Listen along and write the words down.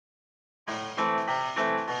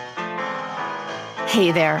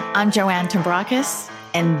Hey there, I'm Joanne Tambrakis,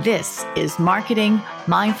 and this is Marketing,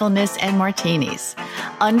 Mindfulness, and Martinis.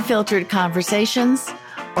 Unfiltered conversations,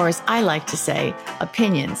 or as I like to say,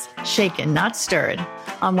 opinions shaken, not stirred,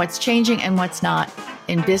 on what's changing and what's not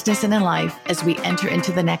in business and in life as we enter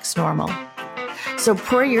into the next normal. So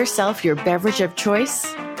pour yourself your beverage of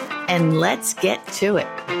choice, and let's get to it.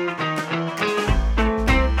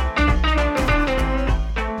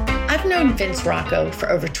 I've known Vince Rocco for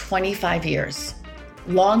over 25 years.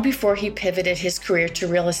 Long before he pivoted his career to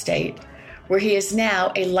real estate, where he is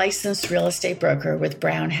now a licensed real estate broker with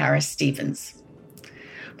Brown Harris Stevens.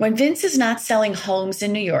 When Vince is not selling homes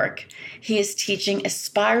in New York, he is teaching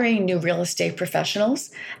aspiring new real estate professionals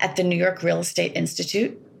at the New York Real Estate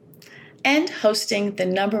Institute and hosting the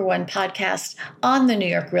 #1 podcast on the New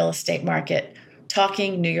York real estate market,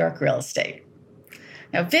 Talking New York Real Estate.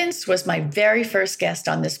 Now, Vince was my very first guest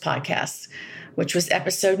on this podcast, which was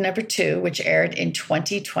episode number 2, which aired in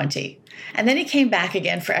 2020. And then he came back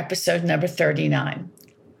again for episode number 39.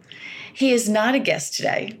 He is not a guest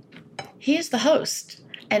today. He is the host,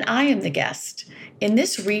 and I am the guest in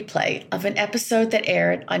this replay of an episode that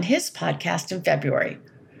aired on his podcast in February,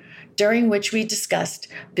 during which we discussed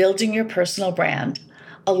building your personal brand,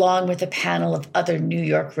 along with a panel of other New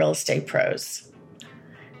York real estate pros.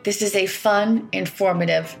 This is a fun,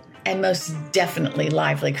 informative, and most definitely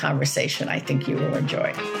lively conversation I think you will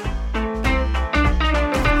enjoy.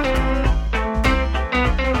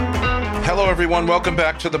 Hello, everyone. Welcome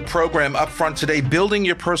back to the program. Up front today, building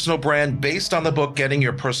your personal brand based on the book, Getting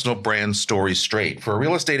Your Personal Brand Story Straight. For a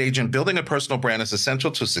real estate agent, building a personal brand is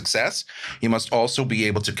essential to success. You must also be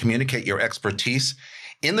able to communicate your expertise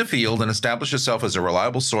in the field and establish yourself as a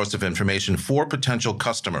reliable source of information for potential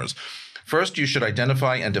customers. First, you should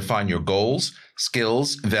identify and define your goals,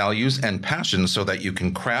 skills, values, and passions so that you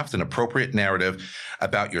can craft an appropriate narrative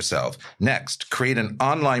about yourself. Next, create an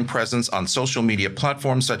online presence on social media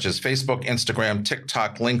platforms such as Facebook, Instagram,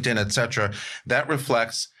 TikTok, LinkedIn, etc. that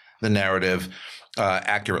reflects the narrative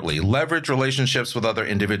accurately. Leverage relationships with other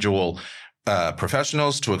individual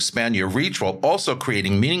professionals to expand your reach while also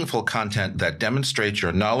creating meaningful content that demonstrates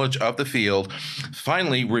your knowledge of the field.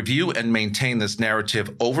 Finally, review and maintain this narrative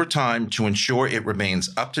over time to ensure it remains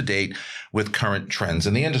up to date with current trends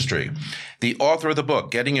in the industry. The author of the book,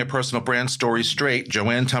 Getting Your Personal Brand Story Straight,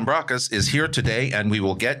 Joanne Tambrakis, is here today, and we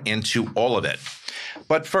will get into all of it.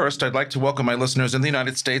 But first, I'd like to welcome my listeners in the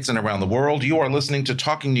United States and around the world. You are listening to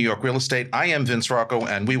Talking New York Real Estate. I am Vince Rocco,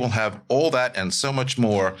 and we will have all that and so much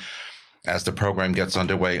more as the program gets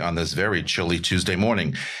underway on this very chilly Tuesday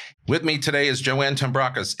morning. With me today is Joanne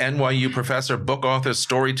Tambrakis, NYU professor, book author,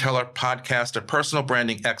 storyteller, podcaster, personal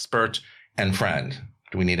branding expert, and friend.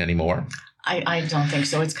 Do we need any more? I don't think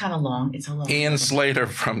so. It's kind of long. It's a long. Ian Slater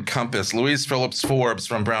from Compass, Louise Phillips Forbes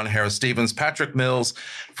from Brown Harris Stevens, Patrick Mills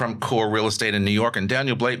from Core Real Estate in New York, and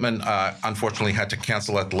Daniel Blateman unfortunately had to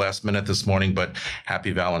cancel at the last minute this morning, but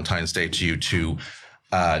happy Valentine's Day to you too,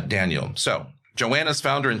 Daniel. So, Joanne is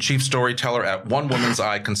founder and chief storyteller at One Woman's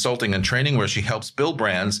Eye Consulting and Training, where she helps build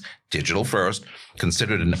brands, digital first,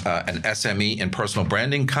 considered an SME in personal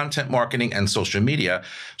branding, content marketing, and social media.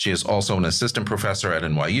 She is also an assistant professor at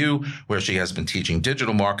NYU, where she has been teaching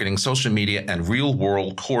digital marketing, social media, and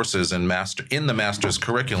real-world courses in the master's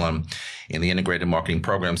curriculum in the integrated marketing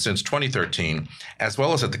program since 2013, as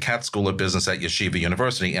well as at the Katz School of Business at Yeshiva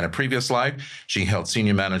University. In a previous life, she held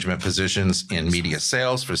senior management positions in media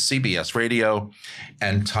sales for CBS Radio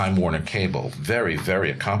and Time Warner Cable. Very, very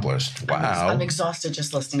accomplished. Wow. I'm exhausted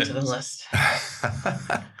just listening to the list.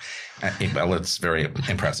 Well, it's very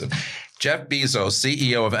impressive. Jeff Bezos,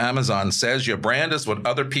 CEO of Amazon, says your brand is what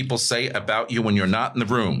other people say about you when you're not in the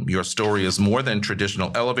room. Your story is more than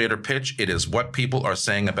traditional elevator pitch. It is what people are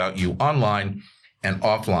saying about you online and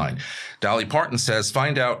offline. Dolly Parton says,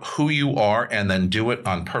 find out who you are and then do it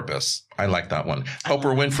on purpose. I like that one.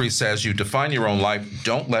 Oprah Winfrey says, you define your own life.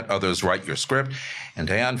 Don't let others write your script. And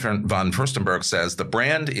Diane von Furstenberg says, the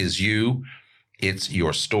brand is you. It's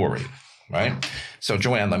your story. Right? So,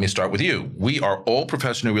 Joanne, let me start with you. We are all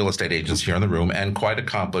professional real estate agents here in the room and quite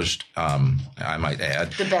accomplished, I might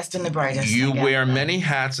add. The best and the brightest. You wear many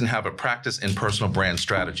hats and have a practice in personal brand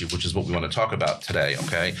strategy, which is what we want to talk about today,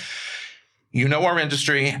 okay? You know our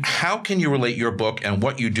industry. How can you relate your book and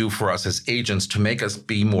what you do for us as agents to make us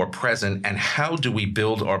be more present? And how do we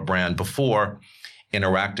build our brand before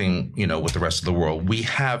interacting, with the rest of the world? We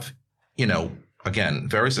have, again,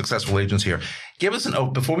 very successful agents here. Give us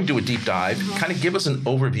before we do a deep dive, kind of give us an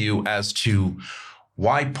overview as to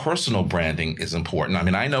why personal branding is important. I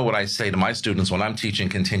mean, I know what I say to my students when I'm teaching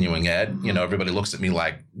continuing ed. Everybody looks at me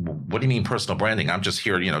like, what do you mean personal branding? I'm just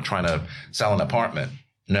here, trying to sell an apartment.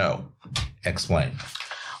 No, Explain.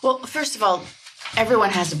 Well, first of all, everyone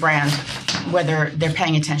has a brand, whether they're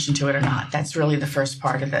paying attention to it or not. That's really the first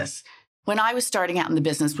part of this. When I was starting out in the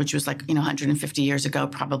business, which was 150 years ago,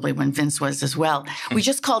 probably when Vince was as well, we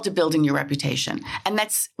just called it building your reputation. And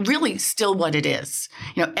that's really still what it is.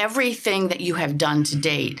 Everything that you have done to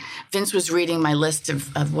date, Vince was reading my list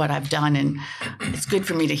of what I've done. And it's good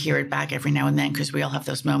for me to hear it back every now and then, because we all have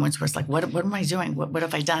those moments where it's like, what am I doing? What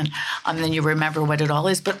have I done? And then you remember what it all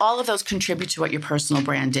is. But all of those contribute to what your personal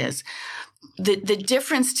brand is. The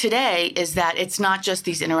difference today is that it's not just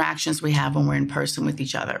these interactions we have when we're in person with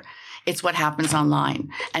each other. It's what happens online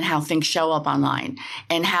and how things show up online,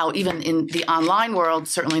 and how even in the online world,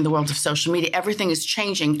 certainly in the world of social media, everything is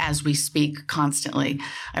changing as we speak constantly.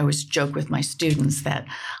 I always joke with my students that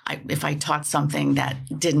if I taught something that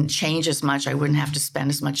didn't change as much, I wouldn't have to spend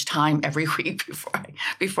as much time every week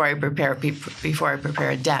before I prepare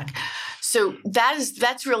a deck. So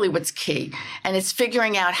that's really what's key. And it's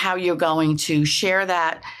figuring out how you're going to share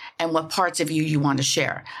that and what parts of you want to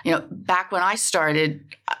share. Back when I started,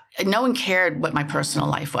 no one cared what my personal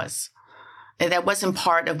life was. That wasn't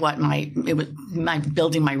part of what my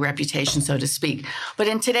building my reputation, so to speak. But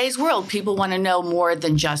in today's world, people want to know more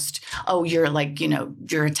than just, you're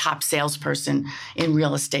a top salesperson in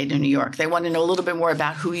real estate in New York. They want to know a little bit more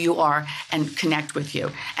about who you are and connect with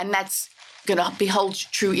you. And that's going to hold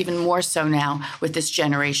true even more so now with this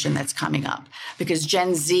generation that's coming up, because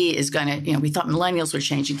Gen Z is going to, we thought millennials were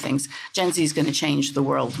changing things. Gen Z is going to change the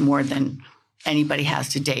world more than anybody has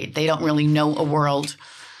to date. They don't really know a world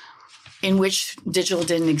in which digital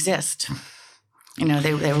didn't exist.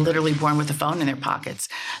 They were literally born with a phone in their pockets.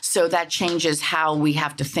 So that changes how we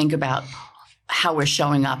have to think about how we're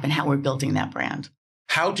showing up and how we're building that brand.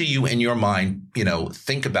 How do you, in your mind,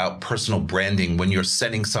 think about personal branding when you're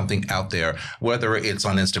setting something out there, whether it's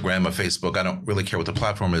on Instagram or Facebook? I don't really care what the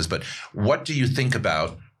platform is, but what do you think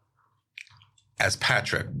about as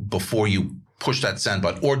Patrick before you push that send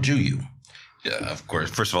button, or do you? Yeah, of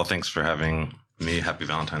course. First of all, thanks for having me. Happy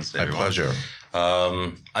Valentine's Day, everyone. My pleasure.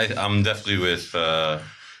 I'm definitely with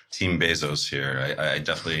Team Bezos here. I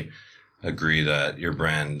definitely agree that your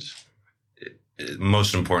brand,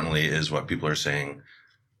 most importantly, is what people are saying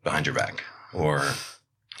behind your back or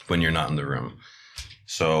when you're not in the room.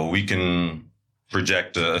 So we can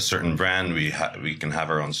project a certain brand. We can have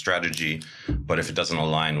our own strategy, but if it doesn't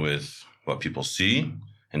align with what people see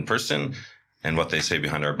in person and what they say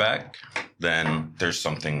behind our back, then there's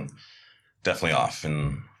something definitely off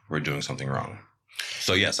and we're doing something wrong.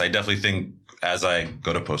 So yes, I definitely think as I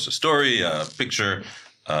go to post a story, a picture,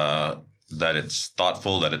 that it's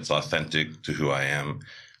thoughtful, that it's authentic to who I am,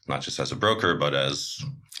 not just as a broker, but as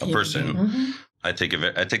a person. Mm-hmm. I take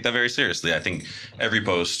that very seriously. I think every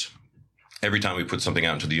post, every time we put something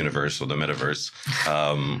out into the universe or the metaverse,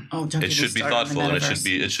 it should be thoughtful, and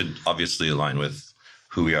it should obviously align with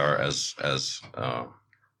who we are as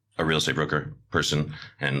a real estate broker person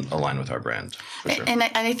and align with our brand. For sure. And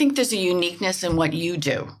I think there's a uniqueness in what you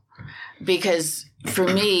do, because for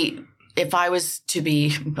me, if I was to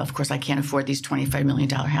be, of course, I can't afford these $25 million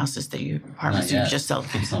houses that apartments you just sold.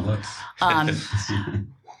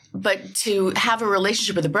 But to have a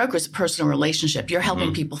relationship with a broker is a personal relationship. You're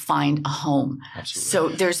helping people find a home.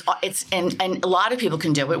 Absolutely. So and a lot of people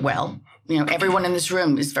can do it well. Everyone in this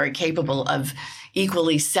room is very capable of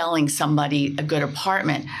equally selling somebody a good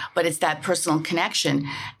apartment, but it's that personal connection.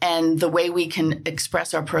 And the way we can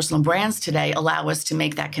express our personal brands today allow us to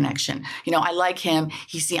make that connection. I like him.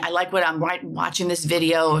 I like what I'm watching this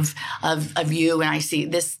video of you, and I see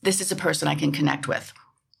this is a person I can connect with.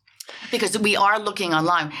 Because we are looking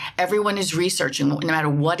online. Everyone is researching, no matter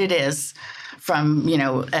what it is, from,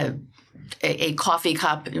 a coffee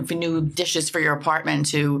cup for new dishes for your apartment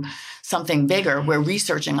to something bigger. We're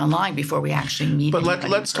researching online before we actually meet. But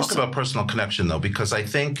let's talk about personal connection, though, because I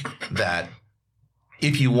think that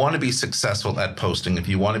if you want to be successful at posting, if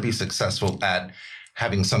you want to be successful at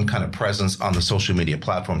having some kind of presence on the social media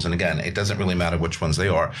platforms, and again, it doesn't really matter which ones they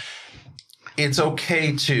are, it's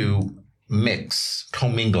okay to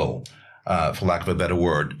commingle, for lack of a better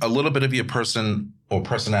word, a little bit of your person or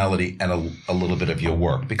personality and a little bit of your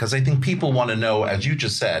work. Because I think people want to know, as you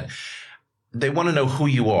just said, they want to know who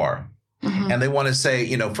you are. Mm-hmm. And they want to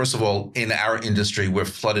say, first of all, in our industry, we're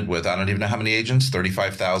flooded with, I don't even know how many agents,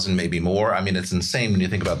 35,000, maybe more. I mean, it's insane when you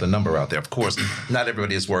think about the number out there. Of course, not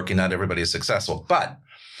everybody is working, not everybody is successful. But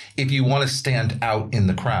if you want to stand out in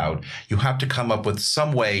the crowd, you have to come up with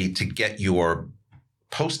some way to get your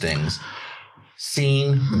postings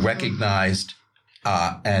seen, recognized,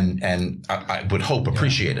 and I would hope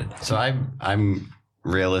appreciated. So I'm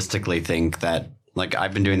realistically think that,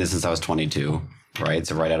 I've been doing this since I was 22. right?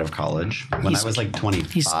 So right out of college. When I was like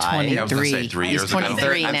 25. He's 23. I was going to say 3 years He's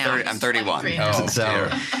 23 ago. now. I'm 31. Oh, So dear.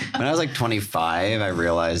 when I was like 25, I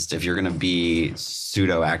realized if you're going to be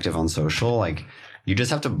pseudo active on social, like you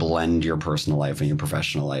just have to blend your personal life and your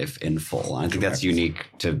professional life in full. And I think that's unique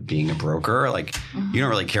to being a broker. Like you don't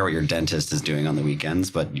really care what your dentist is doing on the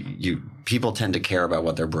weekends, but people tend to care about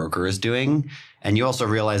what their broker is doing. And you also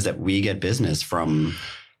realize that we get business from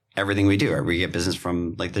everything we do. Or we get business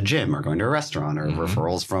from like the gym or going to a restaurant or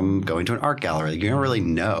referrals from going to an art gallery. You don't really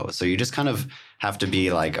know. So you just kind of have to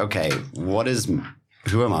be like, okay,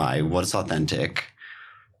 who am I? What's authentic?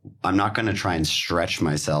 I'm not going to try and stretch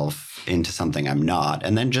myself into something I'm not,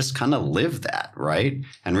 and then just kind of live that, right?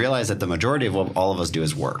 And realize that the majority of what all of us do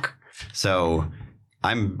is work. So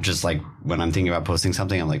I'm just like, when I'm thinking about posting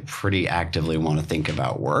something, I'm like pretty actively want to think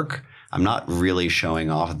about work. I'm not really showing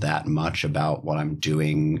off that much about what I'm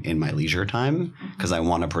doing in my leisure time because I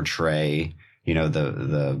want to portray,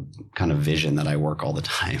 the kind of vision that I work all the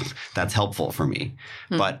time. That's helpful for me.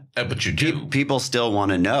 But you do. People still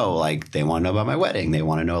want to know, like they want to know about my wedding. They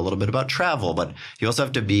want to know a little bit about travel, but you also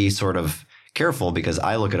have to be sort of careful because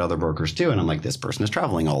I look at other brokers too and I'm like, this person is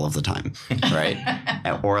traveling all of the time, right?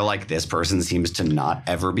 Or like this person seems to not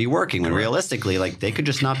ever be working when realistically, like they could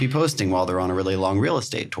just not be posting while they're on a really long real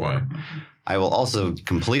estate tour. Right. I will also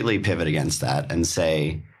completely pivot against that and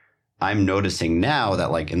say, I'm noticing now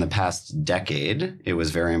that like in the past decade, it was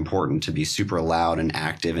very important to be super loud and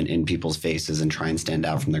active and in people's faces and try and stand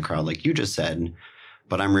out from the crowd like you just said.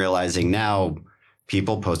 But I'm realizing now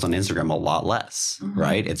people post on Instagram a lot less,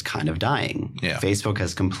 right? It's kind of dying. Yeah. Facebook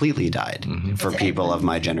has completely died for people of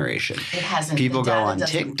my generation. It hasn't. People go on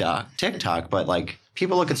TikTok, but like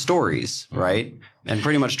people look at stories, right? And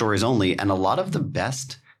pretty much stories only. And a lot of the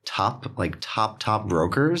best top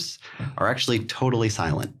brokers are actually totally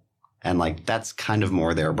silent. And like, that's kind of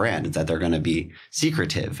more their brand is that they're going to be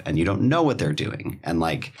secretive and you don't know what they're doing. And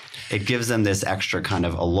like, it gives them this extra kind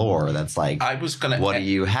of allure that's like, what do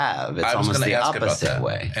you have? It's almost the opposite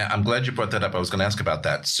way. I'm glad you brought that up. I was going to ask about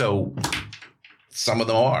that. So some of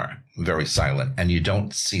them are very silent and you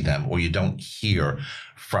don't see them or you don't hear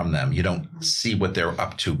from them. You don't see what they're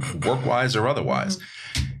up to work-wise or otherwise.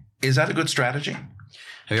 Is that a good strategy? Have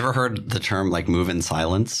you ever heard the term like move in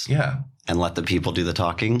silence? Yeah. And let the people do the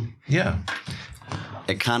talking? Yeah.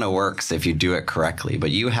 It kind of works if you do it correctly,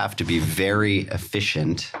 but you have to be very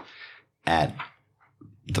efficient at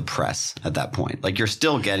the press at that point. Like you're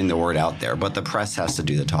still getting the word out there, but the press has to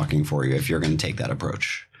do the talking for you if you're going to take that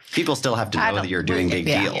approach. People still have to know that you're doing big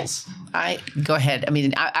deals. Go ahead. I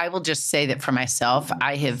mean, I will just say that for myself,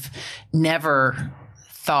 I have never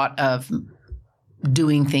thought of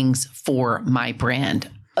doing things for my brand.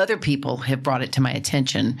 Other people have brought it to my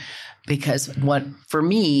attention because what for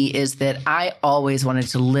me is that I always wanted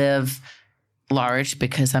to live large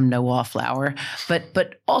because I'm no wallflower,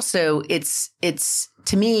 but also it's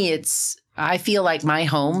to me I feel like my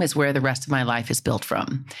home is where the rest of my life is built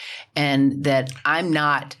from, and that I'm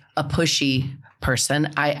not a pushy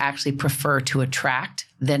person. I actually prefer to attract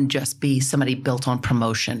than just be somebody built on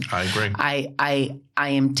promotion. I agree. I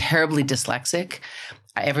am terribly dyslexic.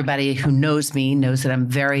 Everybody who knows me knows that I'm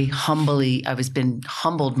very I've been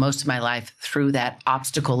humbled most of my life through that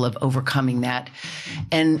obstacle of overcoming that.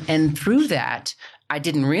 And through that, I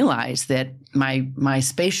didn't realize that my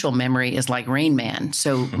spatial memory is like Rain Man.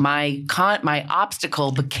 So my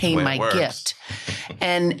obstacle became my gift.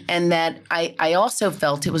 And that I also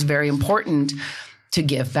felt it was very important to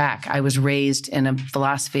give back. I was raised in a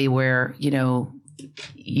philosophy where,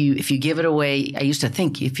 if you give it away, I used to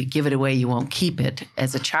think if you give it away, you won't keep it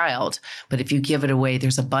as a child. But if you give it away,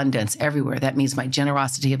 there's abundance everywhere. That means my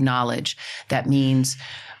generosity of knowledge. That means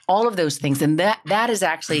all of those things. And that is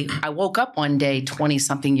actually, I woke up one day 20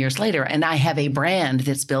 something years later, and I have a brand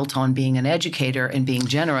that's built on being an educator and being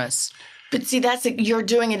generous. But see, you're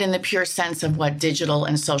doing it in the pure sense of what digital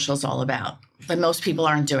and social is all about. But most people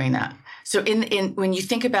aren't doing that. So when you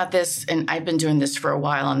think about this, and I've been doing this for a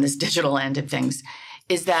while on this digital end of things,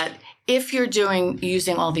 is that if you're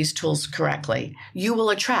using all these tools correctly, you will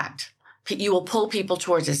attract. You will pull people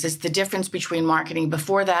towards this. It's the difference between marketing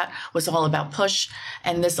before that was all about push,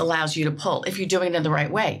 and this allows you to pull. If you're doing it in the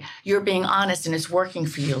right way, you're being honest and it's working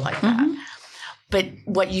for you like that. But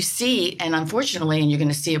what you see, and unfortunately, and you're going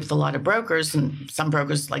to see it with a lot of brokers, and some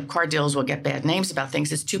brokers like car dealers will get bad names about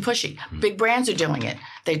things, it's too pushy. Big brands are doing it.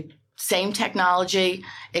 same technology,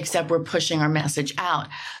 except we're pushing our message out.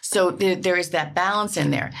 So there is that balance in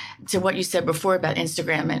there. To what you said before about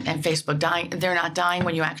Instagram and Facebook dying, they're not dying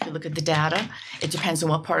when you actually look at the data. It depends on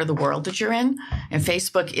what part of the world that you're in. And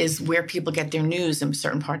Facebook is where people get their news in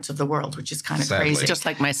certain parts of the world, which is kind of crazy. Just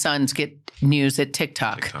like my sons get news at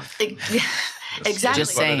TikTok. Exactly.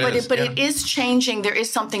 Just saying. But it is changing. There is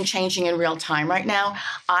something changing in real time right now.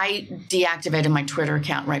 I deactivated my Twitter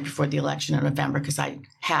account right before the election in November because I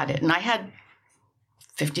had it. And I had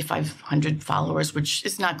 5,500 followers, which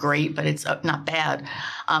is not great, but it's not bad.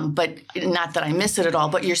 But not that I miss it at all.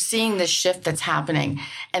 But you're seeing this shift that's happening.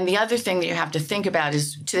 And the other thing that you have to think about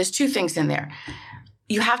is there's two things in there.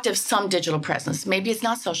 You have to have some digital presence. Maybe it's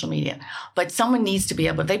not social media, but someone needs to be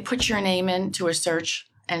able, they put your name into a search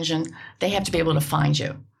engine, they have to be able to find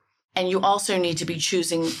you. And you also need to be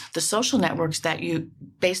choosing the social networks that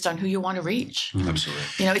based on who you want to reach. Absolutely.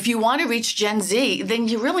 You know, if you want to reach Gen Z, then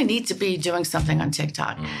you really need to be doing something on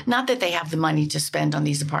TikTok. Not that they have the money to spend on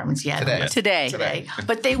these apartments yet. Today.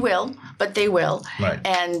 But they will. Right.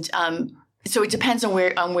 And so it depends on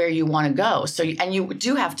where you want to go. So and you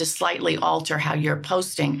do have to slightly alter how you're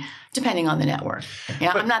posting depending on the network. You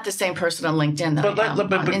know, I'm not the same person on LinkedIn that I am on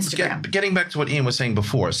Instagram. Getting back to what Ian was saying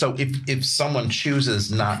before, so if someone chooses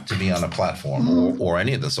not to be on a platform or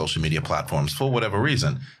any of the social media platforms for whatever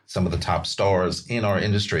reason, some of the top stars in our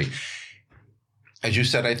industry, as you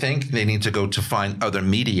said, I think they need to go to find other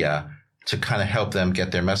media to kind of help them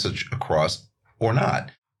get their message across or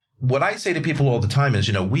not. What I say to people all the time is,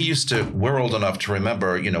 we're old enough to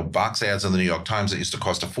remember, box ads in the New York Times that used to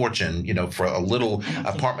cost a fortune, for a little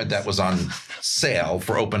apartment that was on sale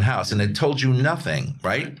for open house, and it told you nothing,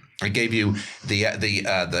 right? It gave you the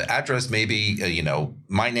address, maybe,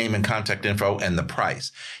 my name and contact info and the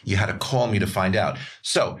price. You had to call me to find out.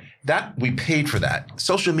 So that we paid for that.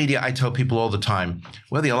 Social media, I tell people all the time,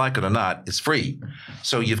 whether you like it or not, it's free.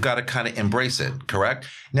 So you've got to kind of embrace it, correct?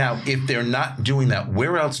 Now, if they're not doing that,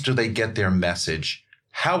 where else do they get their message?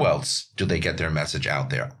 How else do they get their message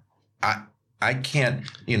out there? I can't,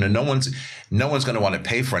 no one's going to want to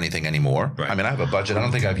pay for anything anymore. Right. I mean, I have a budget I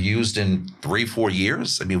don't think I've used in 3-4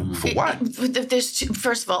 years. I mean, for what?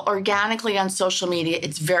 First of all, organically on social media,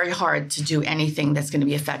 it's very hard to do anything that's going to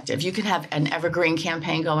be effective. You can have an evergreen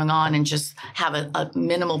campaign going on and just have a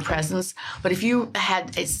minimal presence. But if you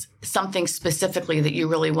had something specifically that you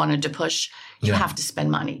really wanted to push, you have to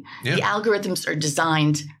spend money. Yeah. The algorithms are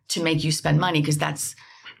designed to make you spend money because that's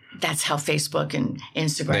how Facebook and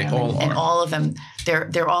Instagram and all of them,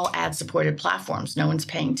 they're all ad-supported platforms. No one's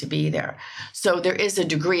paying to be there. So there is a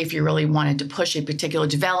degree if you really wanted to push a particular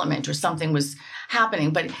development or something was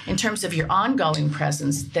happening. But in terms of your ongoing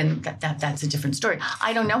presence, then that's a different story.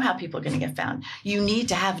 I don't know how people are going to get found. You need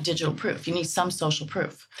to have digital proof. You need some social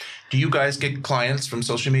proof. Do you guys get clients from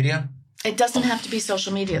social media? It doesn't have to be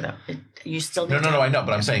social media, though. You still need No, I know.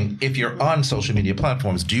 But I'm saying if you're on social media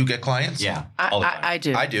platforms, do you get clients? Yeah. I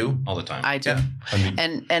do. I do. All the time. I do.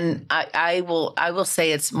 Yeah. And I will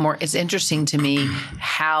say it's interesting to me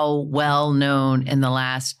how well known in the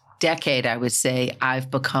last decade, I would say,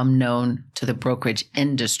 I've become known to the brokerage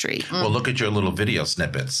industry. Well, look at your little video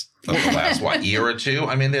snippets of the last, year or two?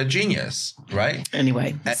 I mean, they're genius, right?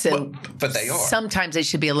 Anyway, but they are. Sometimes they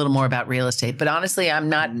should be a little more about real estate. But honestly, I'm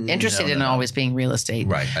not interested in always being real estate.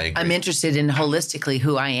 Right, I agree. I'm interested in holistically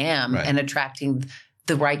who I am and attracting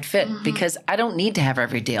the right fit because I don't need to have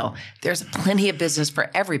every deal. There's plenty of business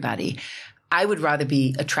for everybody. I would rather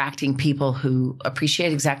be attracting people who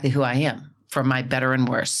appreciate exactly who I am. For my better and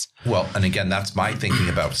worse. Well, and again, that's my thinking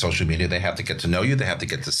about social media. They have to get to know you. They have to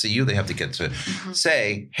get to see you. They have to get to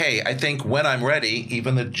say, hey, I think when I'm ready,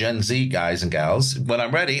 even the Gen Z guys and gals, when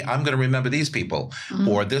I'm ready, I'm going to remember these people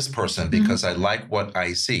or this person because I like what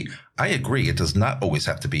I see. I agree. It does not always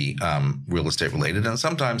have to be real estate related. And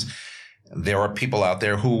sometimes there are people out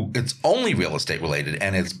there who it's only real estate related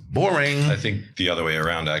and it's boring. I think the other way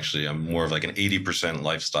around, actually. I'm more of like an 80%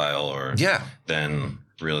 lifestyle than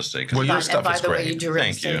real estate. Well, your stuff is great. Way, you do real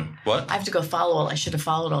estate. Thank you. What? I have to go follow I should have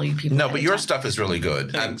followed all you people. No, but your stuff is really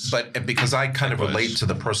good. But because I kind of relate to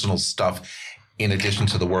the personal stuff in addition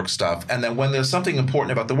to the work stuff. And then when there's something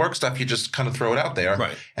important about the work stuff, you just kind of throw it out there.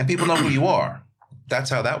 Right. And people know who you are.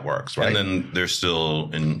 That's how that works, right? And then they're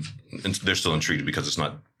still intrigued because it's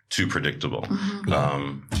not too predictable.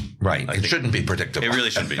 Right. It shouldn't be predictable. It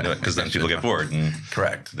really shouldn't be because then people get bored. And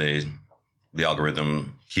correct. The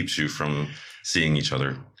algorithm keeps you from seeing each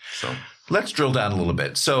other. So let's drill down a little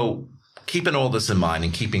bit. So keeping all this in mind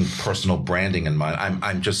and keeping personal branding in mind,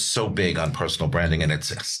 I'm just so big on personal branding, and it's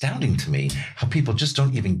astounding to me how people just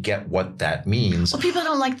don't even get what that means. Well, people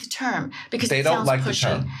don't like the term because They it don't sounds like pushy.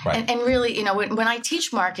 the term, right. And really, you know, when I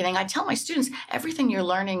teach marketing, I tell my students everything you're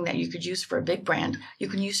learning that you could use for a big brand, you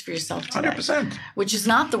can use for yourself today. 100%. Which is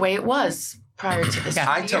not the way it was prior to this.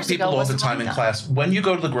 I tell people all the time in class, when you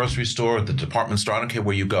go to the grocery store or the department store, I don't care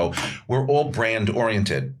where you go, we're all brand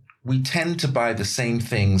oriented. We tend to buy the same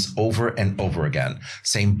things over and over again.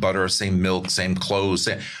 Same butter, same milk, same clothes,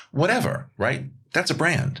 whatever, right? That's a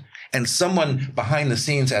brand. And someone behind the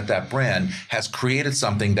scenes at that brand has created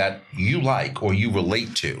something that you like or you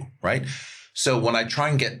relate to, right? So when I try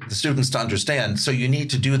and get the students to understand, so you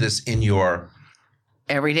need to do this in your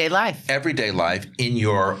Everyday life, in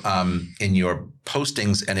your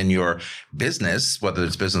postings and in your business, whether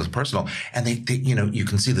it's business or personal, and they you know, you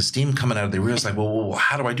can see the steam coming out of their ears like, well,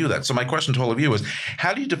 how do I do that? So my question to all of you is,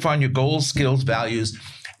 how do you define your goals, skills, values,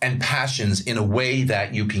 and passions in a way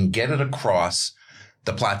that you can get it across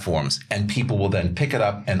the platforms and people will then pick it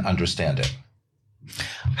up and understand it?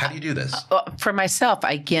 How do you do this? For myself,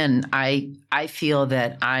 again, I feel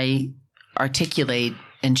that I articulate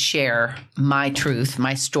and share my truth,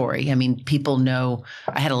 my story. I mean, people know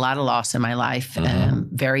I had a lot of loss in my life.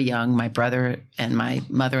 Very young, my brother and my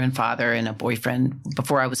mother and father and a boyfriend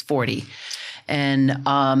before I was 40. And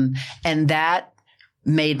that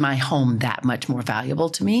made my home that much more valuable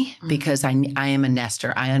to me because I am a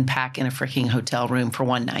nester. I unpack in a freaking hotel room for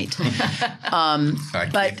one night. I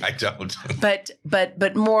don't. But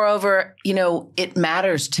moreover, you know, it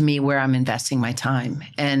matters to me where I'm investing my time.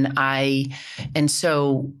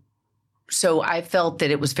 So I felt that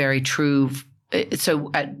it was very true. So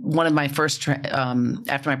at one of my first,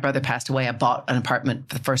 after my brother passed away, I bought an apartment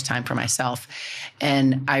for the first time for myself.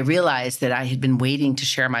 And I realized that I had been waiting to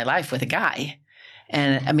share my life with a guy.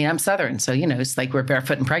 And I mean, I'm Southern, so, you know, it's like we're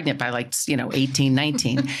barefoot and pregnant by 18,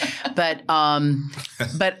 19. But I'm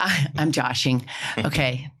joshing.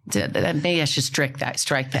 Okay. Maybe I should strike that.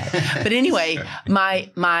 But anyway,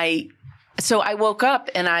 so I woke up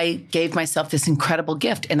and I gave myself this incredible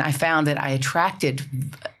gift, and I found that I attracted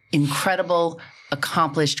incredible,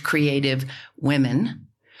 accomplished, creative women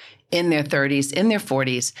in their 30s, in their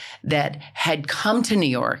 40s that had come to New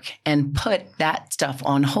York and put that stuff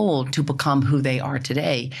on hold to become who they are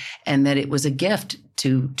today. And that it was a gift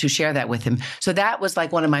to share that with them. So that was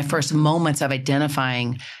like one of my first moments of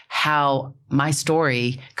identifying how my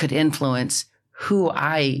story could influence who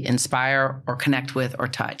I inspire or connect with or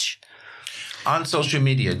touch. On social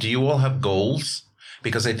media, do you all have goals?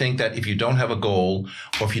 Because I think that if you don't have a goal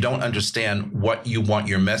or if you don't understand what you want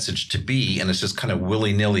your message to be, and it's just kind of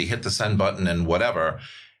willy-nilly, hit the send button and whatever,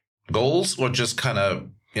 goals, or just kind of,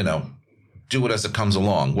 you know, do it as it comes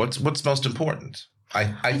along? What's most important?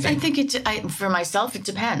 I think for myself, it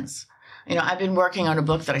depends. You know, I've been working on a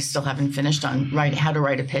book that I still haven't finished on how to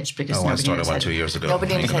write a pitch because I started one 2 years ago.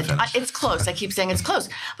 Nobody it's close. I keep saying it's close.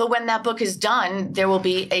 But when that book is done, there will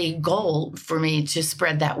be a goal for me to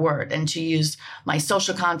spread that word and to use my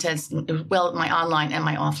social contents, well, my online and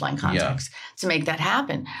my offline contacts to make that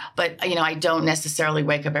happen. But, you know, I don't necessarily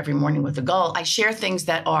wake up every morning with a goal. I share things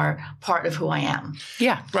that are part of who I am.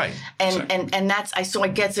 Yeah. Right. And that's, so I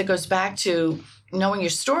guess it goes back to knowing your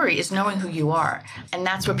story is knowing who you are. And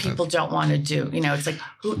that's what people don't want to do. You know, it's like,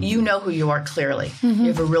 you know who you are clearly. Mm-hmm.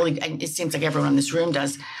 You have it seems like everyone in this room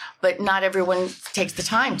does, but not everyone takes the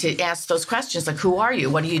time to ask those questions. Like, who are you?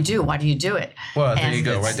 What do you do? Why do you do it? Well, there you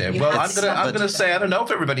go, right there. Well, I'm gonna say, I don't know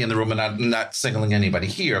if everybody in the room, and I'm not singling anybody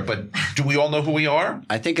here, but do we all know who we are?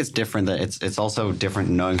 I think it's different. That it's also different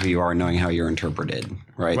knowing who you are and knowing how you're interpreted,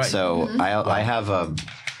 right? So I have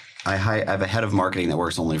a head of marketing that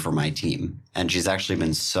works only for my team, and she's actually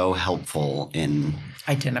been so helpful in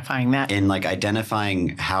identifying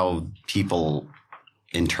how people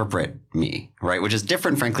interpret me, right? Which is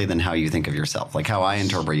different, frankly, than how you think of yourself. Like how I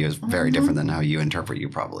interpret you is very different than how you interpret you,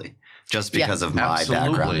 probably, just because of my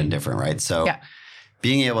background and different, right? So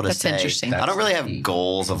being able to say, I don't really have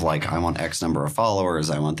goals of like, I want X number of followers,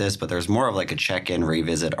 I want this, but there's more of like a check-in,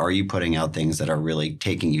 revisit. Are you putting out things that are really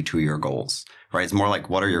taking you to your goals? Right. It's more like,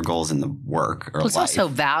 what are your goals in the work or life? It's also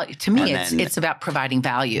value. To me, it's about providing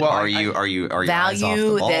value. Well, are you value eyes off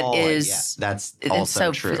the ball? That is that's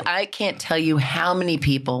also true. I can't tell you how many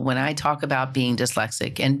people, when I talk about being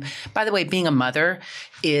dyslexic, and by the way, being a mother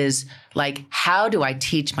is like, how do I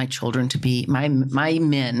teach my children to be my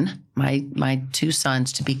two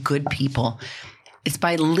sons to be good people? It's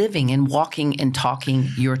by living and walking and talking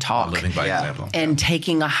your talk. Living by example. And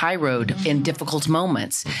taking a high road in difficult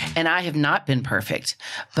moments. And I have not been perfect,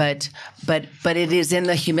 but it is in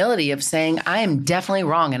the humility of saying, I am definitely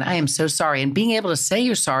wrong and I am so sorry. And being able to say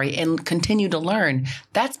you're sorry and continue to learn.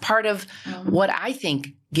 That's part of what I think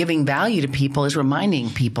giving value to people is, reminding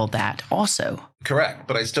people that also. Correct.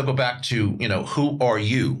 But I still go back to, who are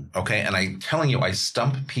you? Okay. And I'm telling you, I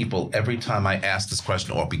stump people every time I ask this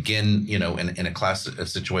question or begin, in a class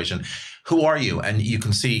situation. Who are you? And you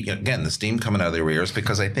can see, again, the steam coming out of their ears,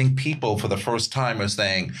 because I think people for the first time are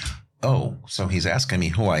saying, oh, so he's asking me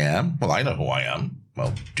who I am? Well, I know who I am.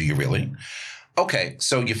 Well, do you really? Okay,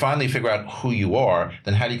 so you finally figure out who you are,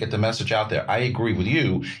 then how do you get the message out there? I agree with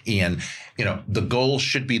you, Ian. The goal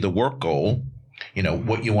should be the work goal,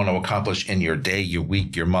 what you want to accomplish in your day, your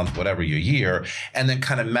week, your month, whatever, your year, and then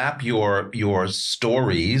kind of map your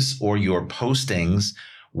stories or your postings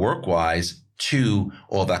work-wise to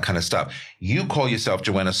all that kind of stuff. You call yourself,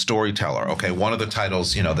 Joanna, a storyteller. Okay, one of the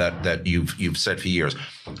titles, that you've said for years.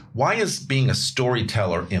 Why is being a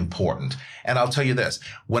storyteller important? And I'll tell you this: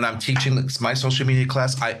 when I'm teaching my social media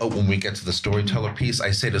class, when we get to the storyteller piece,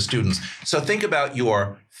 I say to students, so think about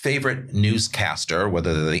your favorite newscaster,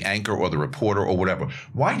 whether they're the anchor or the reporter or whatever.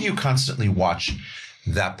 Why do you constantly watch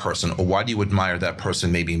that person, or why do you admire that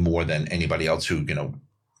person maybe more than anybody else who,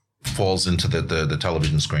 falls into the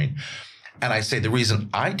television screen? And I say the reason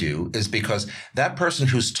I do is because that person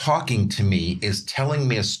who's talking to me is telling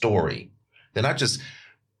me a story. They're not just,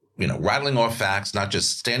 rattling off facts, not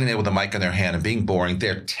just standing there with a mic in their hand and being boring.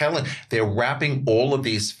 They're wrapping all of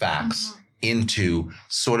these facts into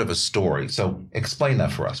sort of a story. So explain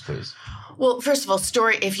that for us, please. Well, first of all,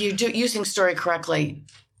 if you're using story correctly,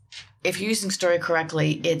 it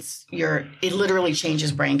literally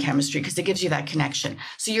changes brain chemistry because it gives you that connection.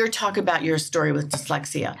 So you're talking about your story with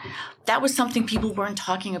dyslexia. That was something people weren't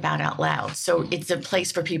talking about out loud. So it's a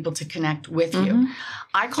place for people to connect with you.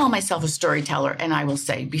 I call myself a storyteller, and I will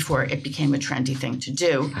say, before it became a trendy thing to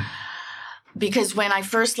do, because when I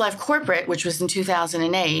first left corporate, which was in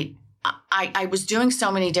 2008, I was doing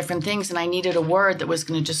so many different things, and I needed a word that was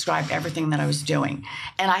going to describe everything that I was doing.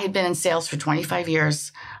 And I had been in sales for 25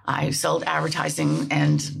 years. I sold advertising,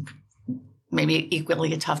 and maybe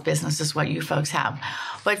equally a tough business is what you folks have.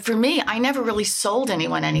 But for me, I never really sold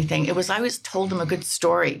anyone anything. I always told them a good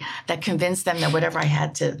story that convinced them that whatever I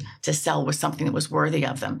had to sell was something that was worthy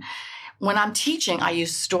of them. When I'm teaching, I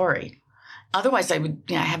use story. Otherwise, I would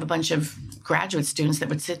have a bunch of graduate students that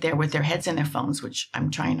would sit there with their heads in their phones, which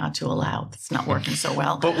I'm trying not to allow. It's not working so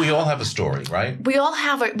well. But we all have a story, right? We all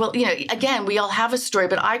have we all have a story,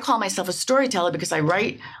 but I call myself a storyteller because I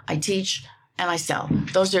write, I teach, and I sell.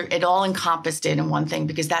 It all encompassed in one thing,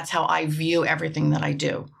 because that's how I view everything that I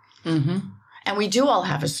do. Mm-hmm. And we do all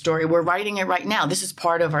have a story. We're writing it right now. This is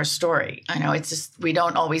part of our story. I know it's just, we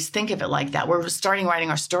don't always think of it like that. We're starting writing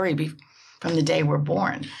our story from the day we're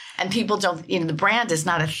born. And people don't, the brand is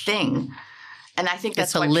not a thing. And I think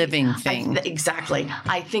that's a living thing. Exactly.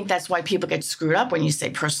 I think that's why people get screwed up when you say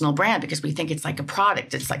personal brand, because we think it's like a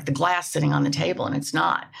product. It's like the glass sitting on the table, and it's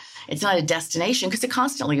not. It's not a destination, because it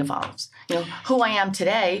constantly evolves. Who I am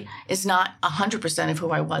today is not 100% of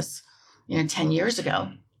who I was, 10 years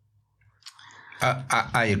ago.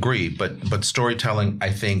 I agree, but storytelling,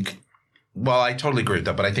 I think, well, I totally agree with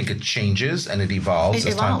that, but I think it changes and it evolves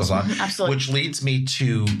as time goes on. Absolutely. Which leads me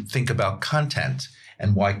to think about content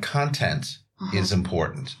and why content is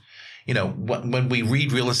important. When we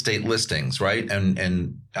read real estate listings, right?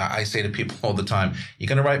 And I say to people all the time, you're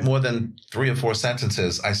going to write more than 3 or 4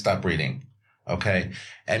 sentences, I stop reading. Okay.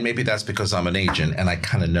 And maybe that's because I'm an agent and I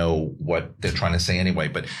kind of know what they're trying to say anyway.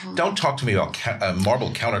 But don't talk to me about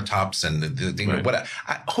marble countertops and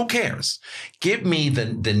who cares? Give me the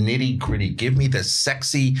nitty gritty. Give me the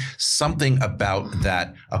sexy something about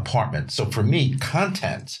that apartment. So for me,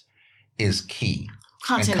 content is key.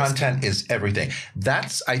 Content is everything.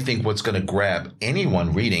 That's, I think, what's going to grab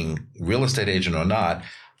anyone reading, real estate agent or not,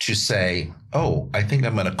 to say, oh, I think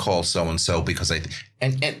I'm going to call so-and-so because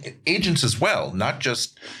and agents as well, not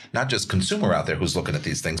just consumer out there who's looking at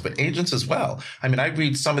these things, but agents as well. I mean, I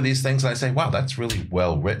read some of these things and I say, wow, that's really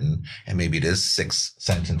well written. And maybe it is 6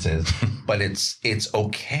 sentences, but it's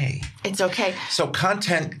okay. It's okay. So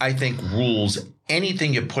content, I think, rules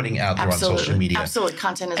anything you're putting out there on social media. Absolutely.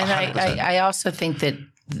 Content is 100%. And I also think that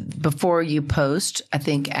before you post, I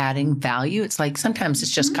think adding value, it's like sometimes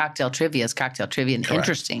it's just cocktail trivia and Correct.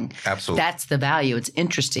 interesting. Absolutely. That's the value. It's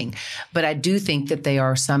interesting. But I do think that there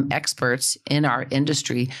are some experts in our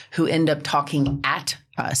industry who end up talking at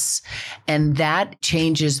us. And that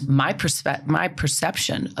changes my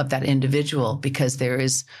perception of that individual, because there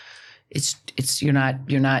is it's you're not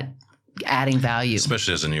adding value.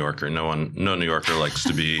 Especially as a New Yorker. No New Yorker likes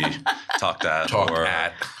to be talked at.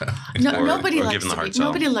 Nobody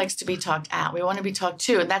likes to be talked at. We want to be talked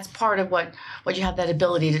to, and that's part of what you have that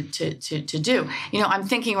ability to do. I'm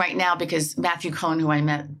thinking right now because Matthew Cohn, who I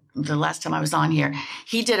met the last time I was on here,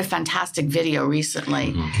 he did a fantastic video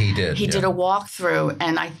recently. He did. He did a walkthrough,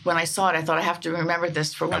 and when I saw it, I thought I have to remember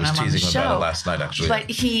this for when I'm on the show. I was teasing about it last night, actually. But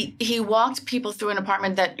he walked people through an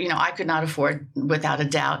apartment that I could not afford without a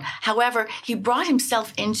doubt. However, he brought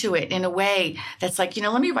himself into it in a way that's like,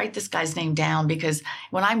 let me write this guy's name down, because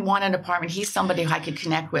when I want an apartment, he's somebody who I could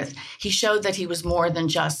connect with. He showed that he was more than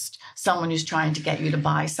just someone who's trying to get you to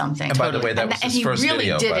buy something. And by the way, that was his first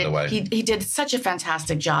video, by the way. He did such a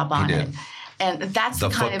fantastic job on it. And that's the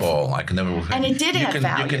kind football. I can never. And it did have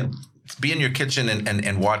value. You can be in your kitchen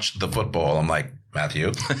and watch the football. I'm like,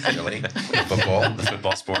 Matthew, really? The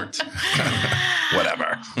football sport?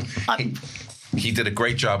 Whatever. He did a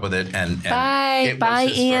great job with it. And bye.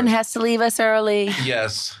 Ian has to leave us early.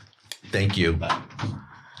 Yes. Thank you.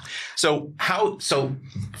 So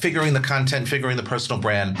figuring the content, figuring the personal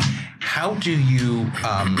brand, how do you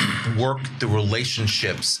work the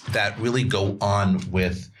relationships that really go on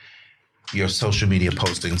with your social media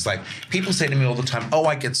postings? Like, people say to me all the time,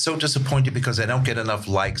 I get so disappointed because I don't get enough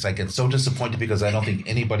likes. I get so disappointed because I don't think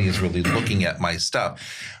anybody is really looking at my stuff.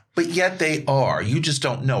 But yet they are. You just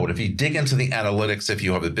don't know it. If you dig into the analytics, if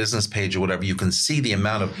you have a business page or whatever, you can see the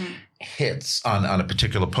amount of hits on a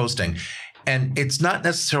particular posting. And it's not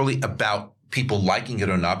necessarily about people liking it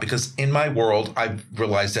or not, because in my world, I've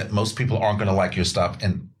realized that most people aren't going to like your stuff,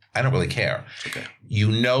 and I don't really care. Okay.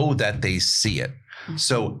 You know that they see it.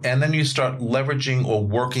 So, and then you start leveraging or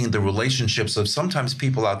working the relationships of sometimes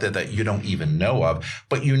people out there that you don't even know of,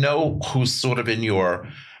 but who's sort of in your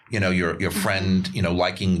friend,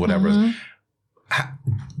 liking whatever.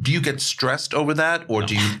 Do you get stressed over that, or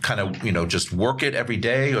do you kind of, just work it every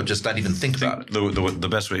day, or just not even think about it? The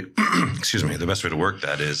best way, the best way to work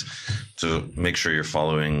that is to make sure you're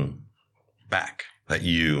following back, that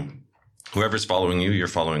whoever's following you, you're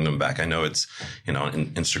following them back. I know it's, in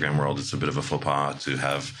Instagram world, it's a bit of a faux pas to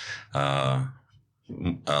have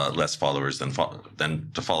less followers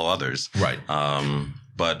than to follow others. Right.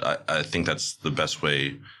 But I think that's the best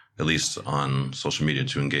way, at least on social media,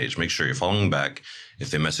 to engage. Make sure you're following back. If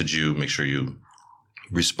they message you, make sure you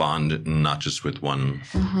respond, not just with one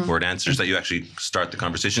word answers, that you actually start the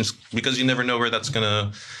conversations, because you never know where that's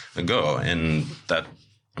going to go. And that,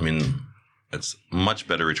 it's much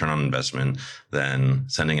better return on investment than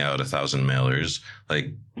sending out 1,000 mailers. Like,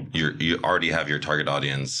 you already have your target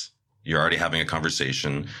audience. You're already having a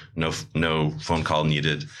conversation. No phone call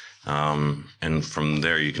needed. And from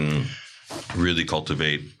there, you can really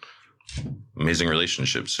cultivate amazing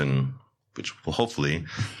relationships, which will hopefully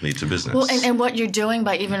lead to business. Well, and what you're doing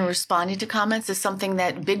by even responding to comments is something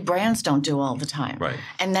that big brands don't do all the time. Right.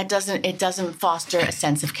 And that doesn't foster a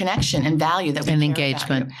sense of connection and value that we and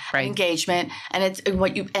engagement. Value. Right. Engagement, and it's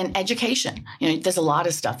and education. There's a lot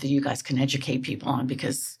of stuff that you guys can educate people on,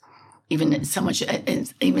 because even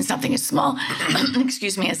something as small,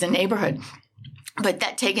 excuse me, as a neighborhood. But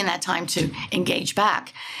taking that time to engage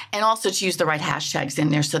back, and also to use the right hashtags in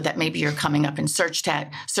there, so that maybe you're coming up in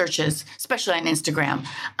searches, especially on Instagram,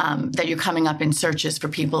 that you're coming up in searches for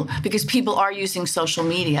people, because people are using social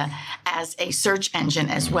media as a search engine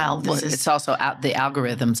as well. It's also the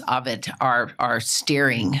algorithms of it are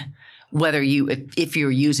steering whether if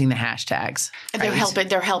you're using the hashtags. Right?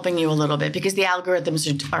 They're helping you a little bit, because the algorithms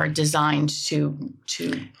are designed to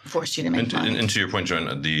force you to make money. And to your point, Joanne,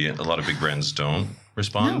 a lot of big brands don't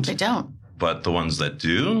respond. No, they don't. But the ones that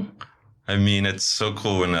do, it's so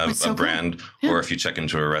cool when a brand, or if you check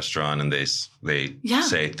into a restaurant and they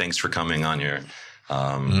say, thanks for coming on your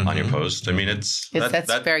post.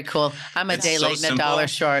 That's very cool. I'm a day late and a dollar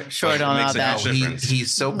short on all that.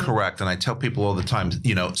 He's so correct. And I tell people all the time,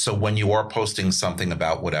 so when you are posting something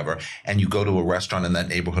about whatever, and you go to a restaurant in that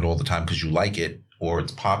neighborhood all the time because you like it or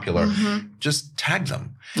it's popular, just tag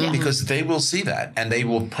them, because they will see that, and they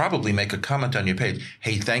will probably make a comment on your page.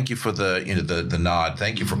 Hey, thank you for the nod.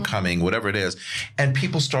 Thank you for coming, whatever it is. And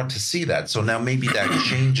people start to see that. So now maybe that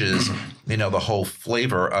changes, the whole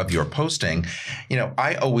flavor of your posting.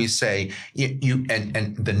 I always say you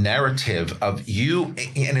and the narrative of you,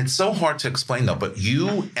 and it's so hard to explain though, but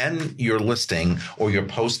you and your listing or your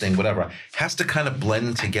posting, whatever, has to kind of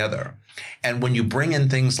blend together. And when you bring in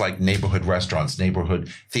things like neighborhood restaurants,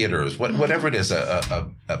 neighborhood theaters, whatever it is,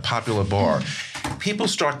 a popular bar, people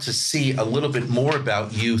start to see a little bit more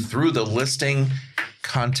about you through the listing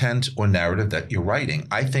content or narrative that you're writing.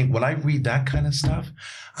 I think when I read that kind of stuff,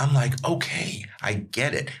 I'm like, okay, I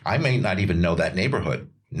get it. I may not even know that neighborhood.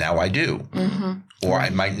 Now I do. Mm-hmm. Or I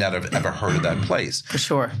might not have ever heard of that place. For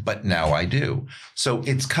sure. But now I do. So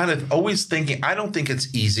it's kind of always thinking, I don't think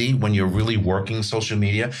it's easy when you're really working social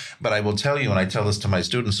media, but I will tell you, and I tell this to my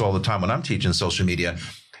students all the time when I'm teaching social media,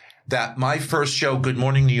 that my first show, Good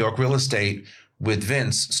Morning New York Real Estate with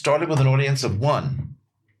Vince, started with an audience of 1.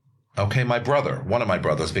 Okay, my brother, one of my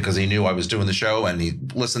brothers, because he knew I was doing the show and he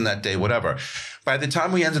listened that day, whatever. By the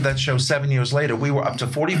time we ended that show 7 years later, we were up to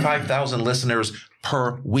 45,000 listeners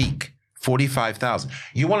per week. 45,000.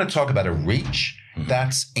 You want to talk about a reach?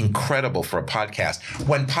 That's incredible for a podcast.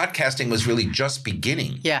 When podcasting was really just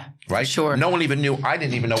beginning. Yeah, right? Sure. No one even knew. I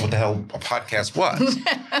didn't even know what the hell a podcast was.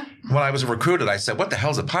 When I was recruited, I said, what the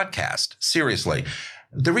hell is a podcast? Seriously.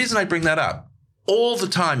 The reason I bring that up all the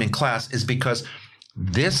time in class is because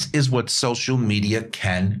this is what social media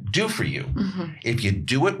can do for you. Mm-hmm. If you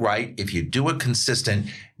do it right, if you do it consistent,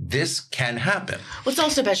 this can happen. Well, it's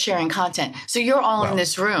also about sharing content. So you're all in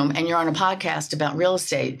this room and you're on a podcast about real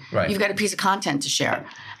estate. Right. You've got a piece of content to share.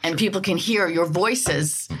 And people can hear your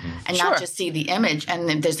voices and not just see the image. And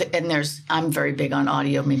then there's I'm very big on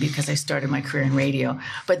audio, maybe because I started my career in radio.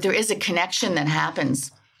 But there is a connection that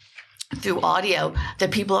happens through audio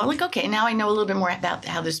that people are like, okay, now I know a little bit more about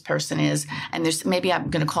how this person is. And there's maybe I'm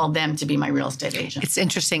going to call them to be my real estate agent. It's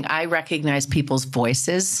interesting. I recognize people's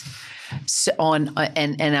voices and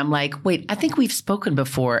I'm like, wait, I think we've spoken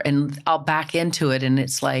before, and I'll back into it. And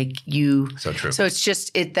it's like So true. So it's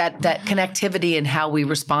just that connectivity and how we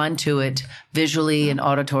respond to it visually and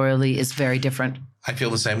auditorially is very different. I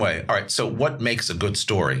feel the same way. All right. So what makes a good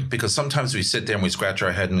story? Because sometimes we sit there and we scratch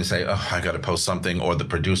our head and we say, oh, I got to post something. Or the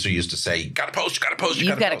producer used to say, got to post, you got to post, you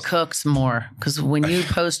got to post. You've got to cook some more. Because when you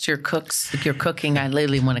post your cooking, I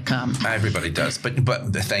literally want to come. Everybody does. But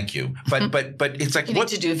thank you. But it's like, you need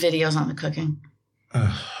to do videos on the cooking.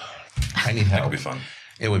 I need help. That would be fun.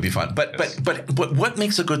 It would be fun. But what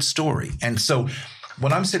makes a good story? And so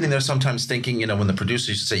when I'm sitting there sometimes thinking, when the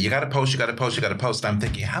producer used to say, you got to post, you got to post, you got to post, I'm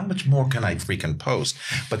thinking, how much more can I freaking post?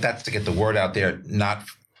 But that's to get the word out there, not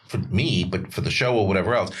for me, but for the show or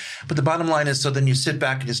whatever else. But the bottom line is, so then you sit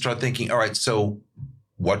back and you start thinking, all right, so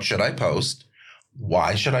what should I post?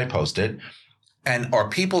 Why should I post it? And are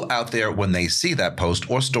people out there, when they see that post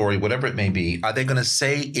or story, whatever it may be, are they going to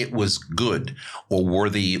say it was good or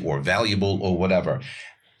worthy or valuable or whatever?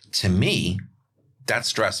 To me, that's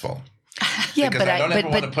stressful. Yeah, because I don't ever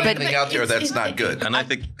want to put anything out there that's not good. And I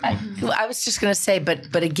think I was just going to say,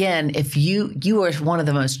 but again, if you are one of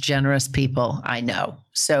the most generous people I know,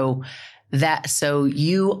 so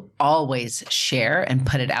you always share and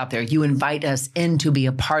put it out there. You invite us in to be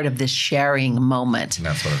a part of this sharing moment. And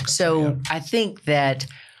that's what I was gonna say, I think that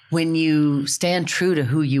when you stand true to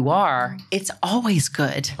who you are, it's always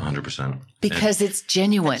good 100%. because it's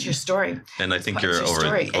genuine. It's your story. And I think you're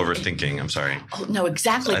overthinking. I'm sorry. Oh, no,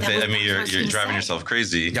 exactly. You're driving yourself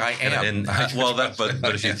crazy. Yeah, I am.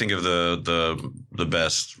 But if you think of the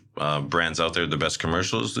best brands out there, the best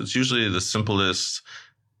commercials, it's usually the simplest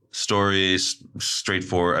stories,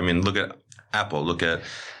 straightforward. I mean, look at Apple, look at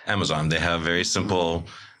Amazon. They have very simple,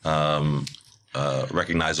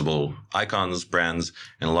 recognizable icons, brands,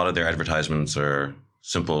 and a lot of their advertisements are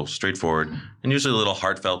simple, straightforward, and usually a little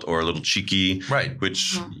heartfelt or a little cheeky, right?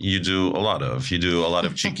 Which you do a lot of. You do a lot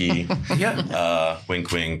of cheeky,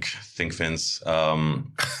 wink, wink, think, Vince.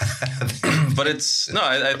 But it's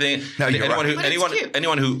I think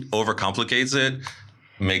anyone who overcomplicates it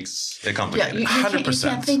makes it complicated. You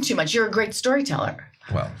can't think too much. You're a great storyteller.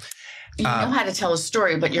 Well, you know how to tell a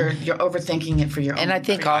story, but you're overthinking it for your own. And I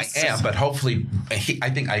think also, I am, but hopefully, I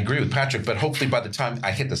think I agree with Patrick. But hopefully, by the time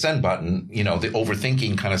I hit the send button, the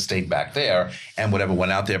overthinking kind of stayed back there, and whatever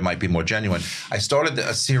went out there might be more genuine. I started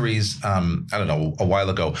a series, I don't know, a while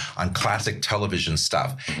ago on classic television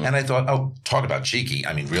stuff, and I thought, oh, talk about cheeky.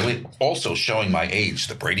 I mean, really, also showing my age,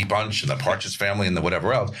 the Brady Bunch and the Partridge Family and the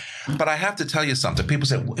whatever else. But I have to tell you something. People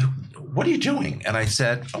say, what are you doing? And I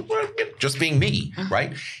said, oh, well, just being me,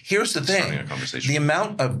 right? Here's the thing. The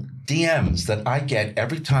amount of DMs that I get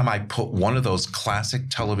every time I put one of those classic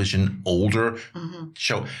television older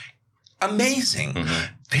show, amazing.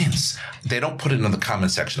 Vince, they don't put it in the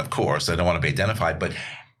comment section, of course. They don't want to be identified, but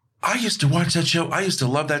I used to watch that show. I used to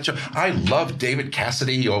love that show. I love David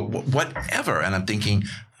Cassidy or whatever. And I'm thinking,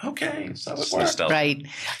 Okay, so it It's works. nostalgia. Right.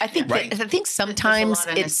 I think Right. I think sometimes There's a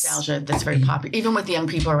lot of it's nostalgia that's very popular. Even with the young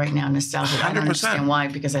people right now, nostalgia. I don't 100%. understand why,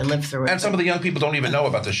 because I lived through it. And some of the young people don't even know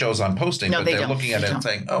about the shows I'm posting, No, but they they're don't. looking at They it and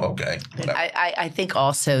don't. saying, "Oh, okay." whatever. I think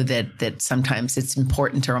also that sometimes it's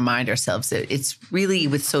important to remind ourselves that it's really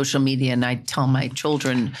with social media, and I tell my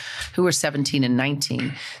children who are 17 and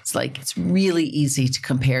 19, it's really easy to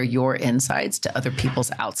compare your insides to other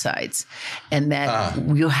people's outsides. And that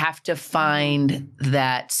you have to find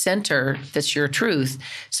that center that's your truth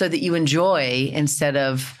so that you enjoy instead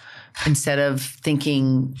of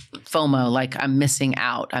thinking FOMO, like I'm missing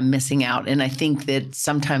out. And I think that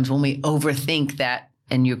sometimes when we overthink that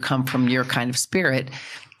and you come from your kind of spirit,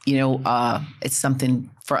 it's something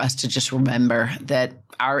for us to just remember that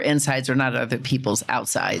our insides are not other people's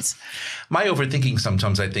outsides. My overthinking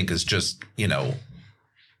sometimes I think is just,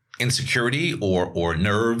 insecurity or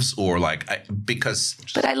nerves or because.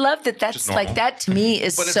 But I love that that's like that to me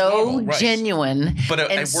is But it's so normal, right. genuine. But I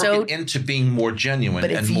and work it into being more genuine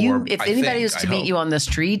But and if more. if anybody was to meet you on the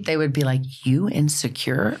street, they would be like, "You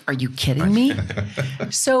insecure? Are you kidding me?"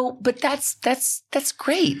 So, but that's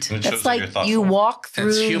great. It That's shows that you're like thoughtful. you walk through.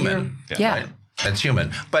 It's human. Yeah. Right? That's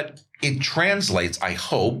human. But it translates, I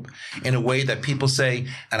hope, in a way that people say,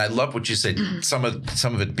 and I love what you said, some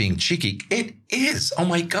of it being cheeky. It is. Oh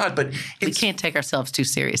my God. But We it's can't take ourselves too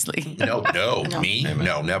seriously. no, me?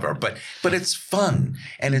 No, never. But it's fun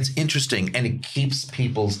and it's interesting and it keeps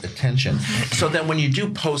people's attention. So then when you do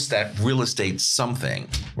post that real estate something,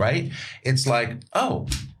 right? It's like, oh,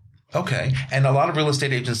 okay. And a lot of real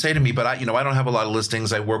estate agents say to me, but I don't have a lot of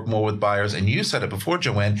listings. I work more with buyers. And you said it before,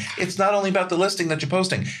 Joanne, it's not only about the listing that you're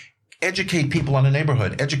posting. Educate people on the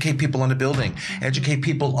neighborhood, educate people on the building, educate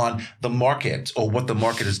people on the market or what the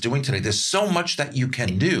market is doing today. There's so much that you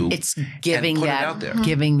can do. It's giving and put that it out there.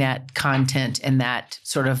 giving that content and that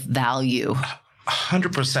sort of value.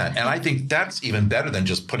 100%. And I think that's even better than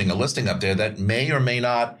just putting a listing up there that may or may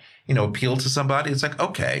not, appeal to somebody. It's like,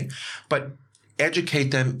 okay, but educate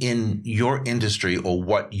them in your industry or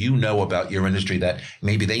what you know about your industry that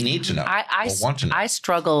maybe they need to know or want to know. I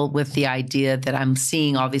struggle with the idea that I'm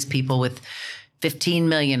seeing all these people with 15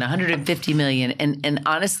 million, 150 million. And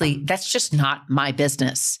honestly, that's just not my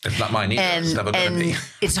business. It's not mine either. It's never going to be.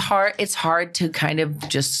 It's hard to kind of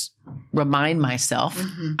just remind myself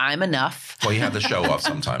I'm enough. Well, you have to show off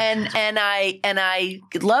sometimes. And I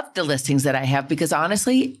love the listings that I have because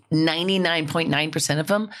honestly, 99.9% of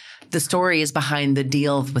them, the story is behind the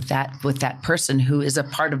deal with that person who is a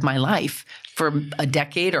part of my life for a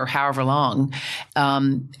decade or however long.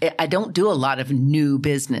 I don't do a lot of new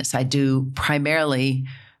business. I do primarily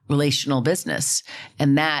relational business.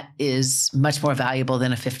 And that is much more valuable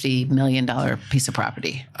than a $50 million piece of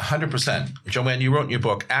property. 100%. Joanne, you wrote in your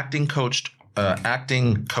book, acting coach,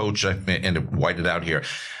 and white it out here.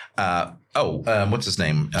 What's his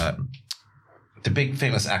name? The big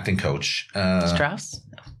famous acting coach.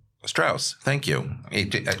 Strauss, thank you.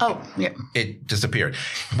 It disappeared.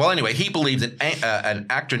 Well, anyway, he believed that an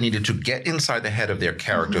actor needed to get inside the head of their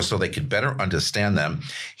character so they could better understand them.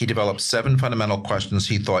 He developed 7 fundamental questions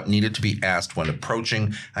he thought needed to be asked when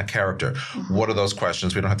approaching a character. What are those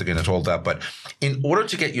questions? We don't have to get into all that, but in order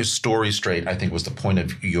to get your story straight, I think was the point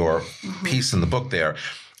of your piece in the book there.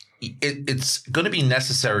 It's going to be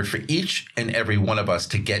necessary for each and every one of us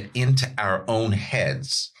to get into our own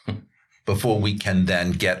heads before we can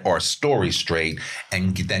then get our story straight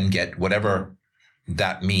and then get whatever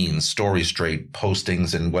that means, story straight,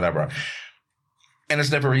 postings and whatever. And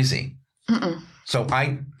it's never easy. So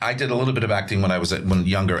I did a little bit of acting when I was when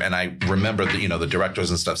younger, and I remember the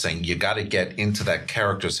directors and stuff saying, you got to get into that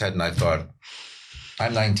character's head. And I thought,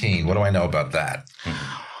 I'm 19. What do I know about that?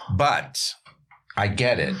 But I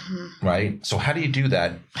get it, right? So how do you do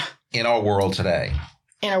that in our world today?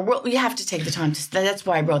 In our world, you have to take the time to. That's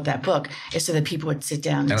why I wrote that book, is so that people would sit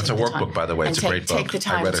down. And it's a workbook, by the way. It's a great book. Take the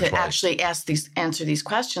time to actually answer these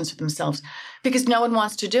questions for themselves, because no one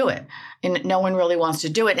wants to do it, and no one really wants to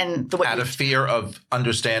do it. And out of fear of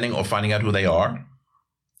understanding or finding out who they are.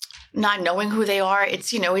 Not knowing who they are,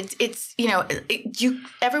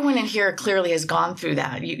 everyone in here clearly has gone through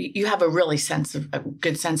that. You have a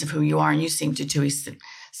good sense of who you are, and you seem to too.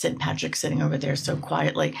 St. Patrick sitting over there so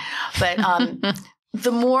quietly, but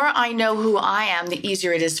the more I know who I am, the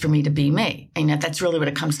easier it is for me to be me. And that's really what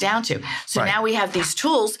it comes down to. So now we have these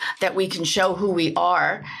tools that we can show who we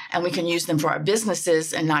are, and we can use them for our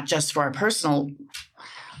businesses and not just for our personal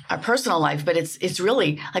life. But it's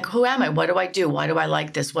really like, who am I? What do I do? Why do I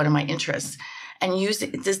like this? What are my interests? and use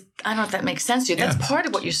it. I don't know if that makes sense to you. That's part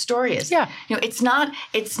of what your story is. Yeah. It's not,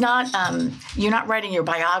 you're not writing your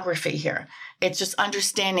biography here. It's just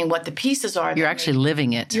understanding what the pieces are. You're actually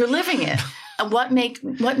living it. You're living it. And what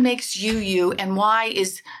makes you you, and why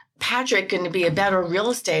is Patrick going to be a better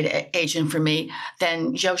real estate agent for me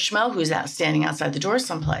than Joe Schmo, who's standing outside the door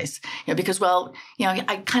someplace? Because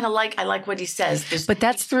I like what he says. But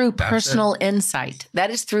that's through personal insight.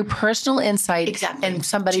 That is through personal insight. Exactly. And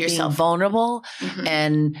somebody being vulnerable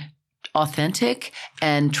and authentic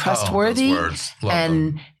and trustworthy. Those words. Love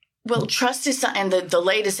them. Well, trust is, and the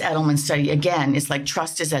latest Edelman study, again, is like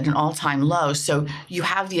trust is at an all-time low. So you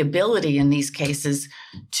have the ability in these cases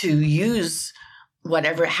to use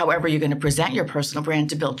however you're going to present your personal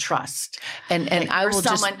brand to build trust. And I will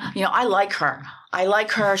I like her. I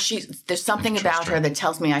like her. There's something about her that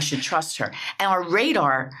tells me I should trust her. And our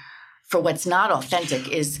radar for what's not authentic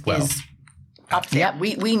is up there.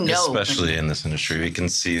 Yep. We know. Especially in this industry, we can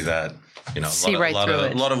see that,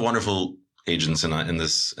 a lot of wonderful agents in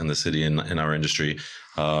the city in our industry,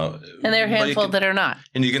 and there are a handful that are not.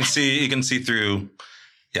 And you can see through,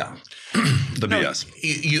 the BS.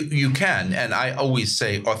 You can, and I always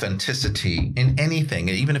say authenticity in anything,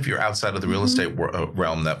 even if you're outside of the real estate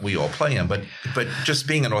realm that we all play in. But just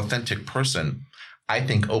being an authentic person, I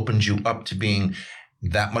think, opens you up to being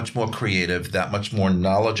that much more creative, that much more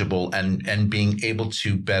knowledgeable, and being able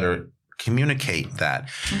to better communicate that.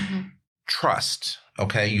 Trust.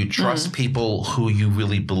 Okay, you trust people who you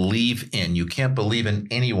really believe in. You can't believe in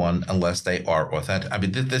anyone unless they are authentic. I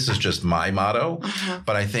mean, this is just my motto,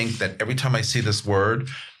 but I think that every time I see this word,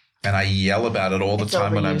 and I yell about it all the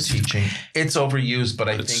time when I'm teaching, it's overused. But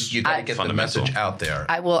I think you got to get the message out there.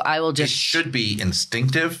 I will just. It should be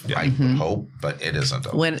instinctive. I would hope, but it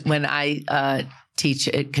isn't. When I teach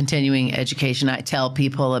continuing education, I tell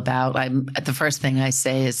people about, the first thing I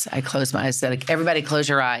say is I close my eyes, said, everybody close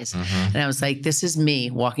your eyes. And I was like, this is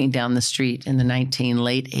me walking down the street in the late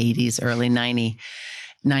 80s, early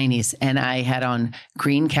 90s. And I had on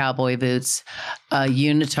green cowboy boots, a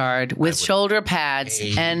unitard with shoulder pads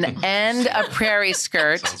and a prairie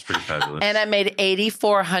skirt. Sounds pretty fabulous. And I made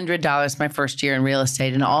 $8,400 my first year in real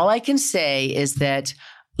estate. And all I can say is that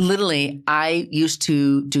literally, I used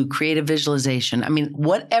to do creative visualization. I mean,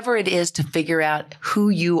 whatever it is to figure out who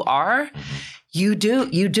you are, you do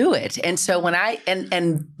it. And so when I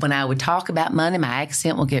would talk about money, my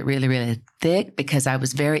accent will get really, really thick because I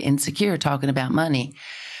was very insecure talking about money.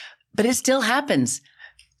 But it still happens.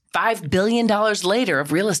 $5 billion later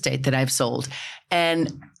of real estate that I've sold.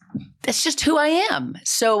 And that's just who I am.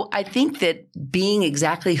 So I think that being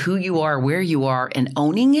exactly who you are, where you are, and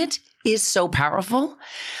owning it is so powerful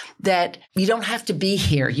that you don't have to be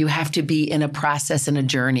here. You have to be in a process and a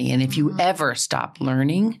journey. And if you ever stop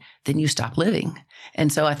learning, then you stop living.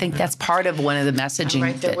 And so I think that's part of one of the messaging. I'm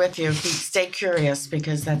right there with you. Stay curious,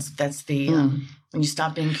 because that's the when you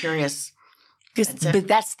stop being curious. But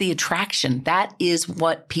that's the attraction. That is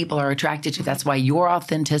what people are attracted to. That's why your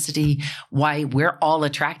authenticity, why we're all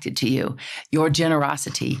attracted to you, your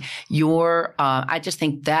generosity, I just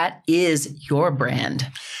think that is your brand.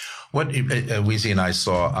 What Weezy and I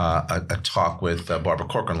saw a talk with Barbara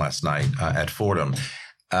Corcoran last night at Fordham.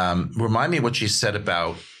 Remind me what she said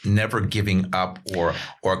about never giving up or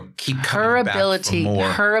keep coming back for more.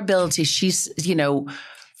 Her ability. She's,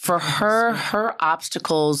 for her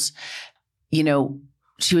obstacles,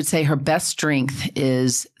 she would say her best strength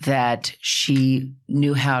is that she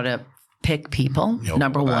knew how to pick people,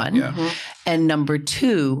 number one. Yeah. And number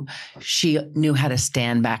two, she knew how to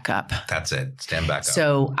stand back up. That's it. Stand back up.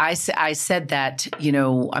 So I said that,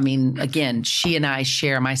 again, she and I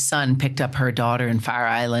share. My son picked up her daughter in Fire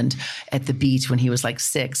Island at the beach when he was like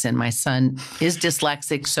 6. And my son is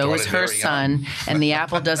dyslexic. So is her son. And the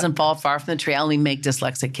apple doesn't fall far from the tree. I only make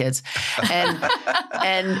dyslexic kids. And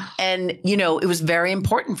it was very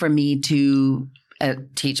important for me to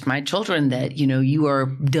teach my children that, you are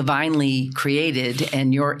divinely created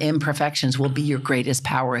and your imperfections will be your greatest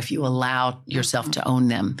power if you allow yourself to own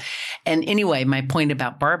them. And anyway, my point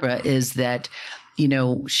about Barbara is that, we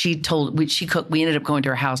ended up going to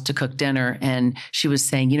her house to cook dinner, and she was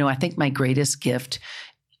saying, I think my greatest gift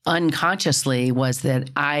unconsciously was that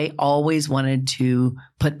I always wanted to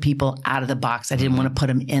put people out of the box. I didn't want to put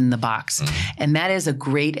them in the box. And that is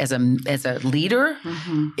as a leader,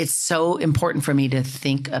 it's so important for me to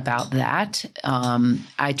think about that.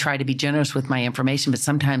 I try to be generous with my information, but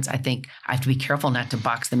sometimes I think I have to be careful not to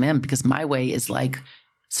box them in, because my way is like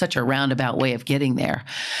such a roundabout way of getting there.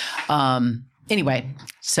 Anyway,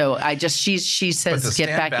 so she says,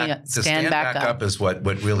 stand back up is what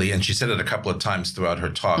really, and she said it a couple of times throughout her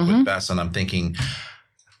talk with Bess, and I'm thinking,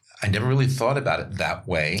 I never really thought about it that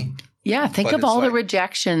way. Yeah, think But of it's all the like-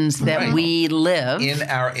 rejections that Right. we live. In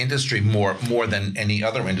our industry, more than any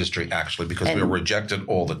other industry, actually, because we're rejected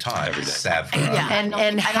all the time. Every day. Sad for us. Yeah, And- I don't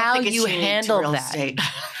and think- I don't how think it's you unique to handle real that. estate.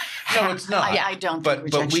 No, it's not. I don't But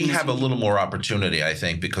think we rejection is have a little more opportunity, I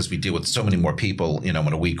think, because we deal with so many more people, in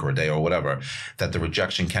a week or a day or whatever, that the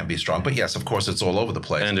rejection can be strong. But yes, of course, it's all over the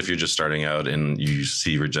place. And if you're just starting out and you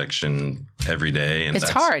see rejection every day, and It's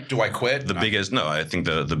that's hard. Do I quit? I think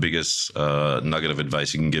the biggest nugget of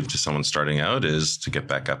advice you can give to someone starting out is to get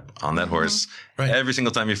back up on that horse Right. every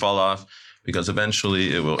single time you fall off, because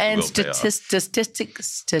eventually it will. And it will pay off.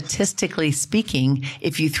 statistically speaking,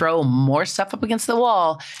 if you throw more stuff up against the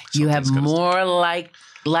wall, you have Something's gonna more will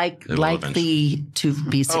likely to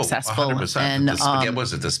be successful 100%. and The spaghetti,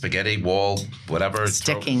 was it the spaghetti wall, whatever?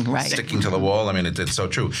 Sticking, right. Sticking to the wall. I mean, it's so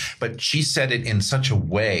true. But she said it in such a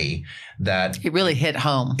way that it really hit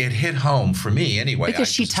home. it hit home for me anyway.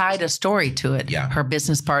 Because she tied a story to it. Yeah. Her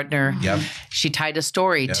business partner. Yep. She tied a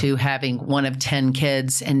story to having one of 10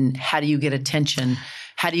 kids. And how do you get attention?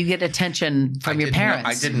 How do you get attention from your parents?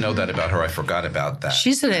 I didn't know that about her. I forgot about that.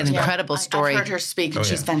 She's an incredible story. I've heard her speak, and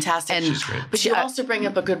she's fantastic. And she's great. But you also bring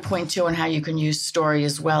up a good point, too, on how you can use story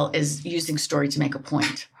as well as using story to make a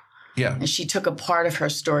point. Yeah. And she took a part of her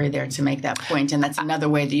story there to make that point, and that's another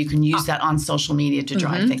way that you can use that on social media to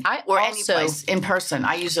drive things. Or any place, in person.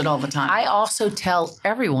 I use it all the time. I also tell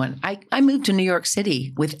everyone, I moved to New York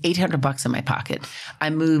City with $800 in my pocket.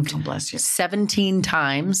 I moved bless you. 17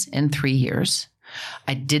 times in 3 years.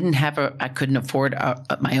 I couldn't afford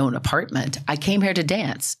my own apartment. I came here to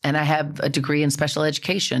dance, and I have a degree in special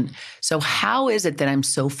education. So how is it that I'm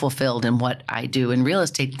so fulfilled in what I do in real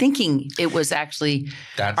estate, thinking it was actually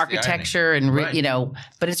That's the architecture irony. and, Right.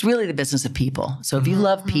 but it's really the business of people. So if you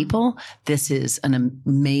love people, this is an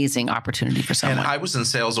amazing opportunity for someone. And I was in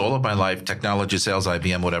sales all of my life, technology sales,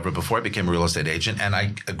 IBM, whatever, before I became a real estate agent. And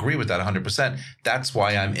I agree with that 100%. That's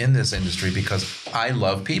why I'm in this industry, because I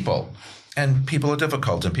love people. And people are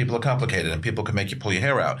difficult, and people are complicated, and people can make you pull your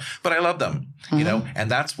hair out. But I love them, and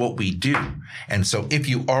that's what we do. And so if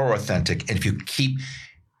you are authentic, and if you keep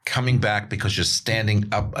coming back because you're standing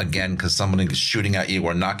up again because someone is shooting at you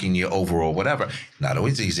or knocking you over or whatever, not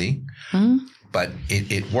always easy, but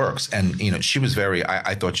it works. And, she was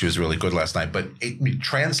I thought she was really good last night. But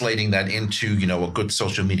translating that into, a good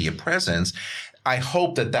social media presence, I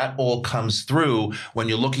hope that all comes through when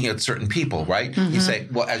you're looking at certain people, right? You say,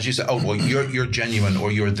 well, as you say, oh, well, you're genuine,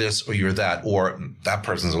 or you're this, or you're that, or that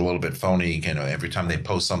person's a little bit phony. Every time they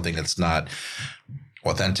post something, it's not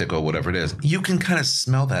authentic or whatever it is. You can kind of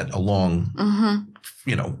smell that along,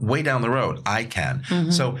 way down the road. I can.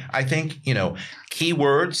 So I think,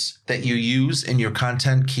 keywords that you use in your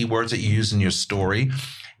content, keywords that you use in your story,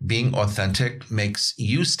 being authentic makes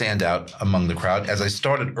you stand out among the crowd. As I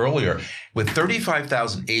started earlier, with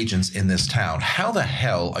 35,000 agents in this town, how the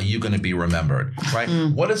hell are you going to be remembered, right?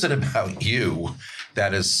 What is it about you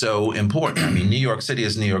that is so important? I mean, New York City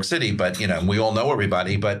is New York City, but, we all know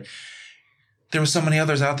everybody, but there are so many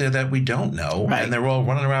others out there that we don't know, and they're all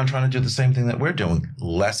running around trying to do the same thing that we're doing.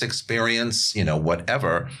 Less experience,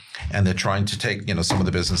 whatever, and they're trying to take, some of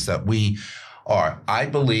the business that we are. I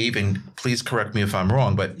believe, and please correct me if I'm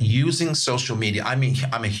wrong, but using social media, I'm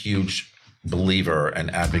a huge believer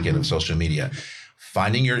and advocate of social media.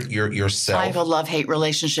 Finding yourself. I have a love-hate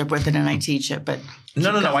relationship with it, and I teach it, but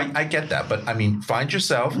No, I get that. But I mean, find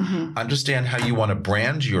yourself, understand how you want to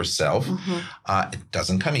brand yourself. It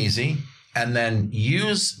doesn't come easy. And then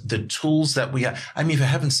use the tools that we have. I mean, for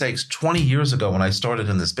heaven's sakes, 20 years ago when I started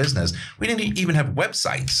in this business, we didn't even have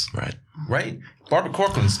websites. Right? Barbara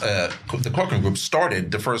Corcoran's, the Corcoran Group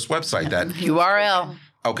started the first website that. URL.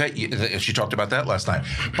 Okay, she talked about that last night.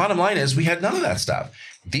 Bottom line is we had none of that stuff.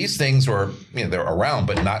 These things were, they're around,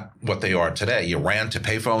 but not what they are today. You ran to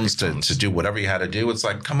payphones to do whatever you had to do. It's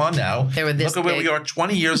like, come on now. They were this Look at where big. we are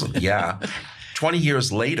 20 years. Yeah. 20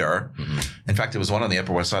 years later, in fact, there was one on the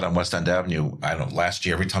Upper West Side on West End Avenue. I don't know, last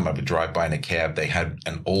year, every time I would drive by in a cab, they had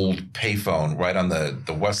an old payphone right on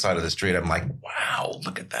the west side of the street. I'm like, wow,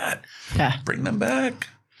 look at that. Yeah. Bring them back.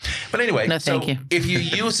 But anyway, No, thank you. if you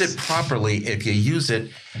use it properly, if you use it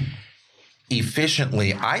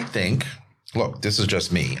efficiently, I think, look, this is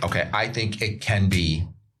just me, okay? I think it can be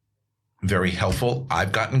very helpful.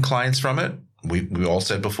 I've gotten clients from it. We all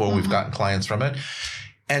said before we've gotten clients from it.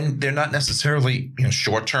 And they're not necessarily,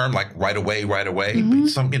 short term, like right away. But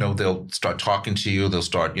some, they'll start talking to you. They'll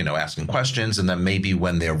start, asking questions. And then maybe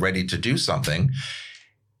when they're ready to do something,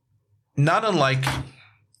 not unlike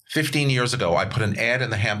 15 years ago, I put an ad in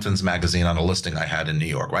the Hamptons magazine on a listing I had in New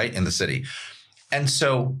York, right, in the city. And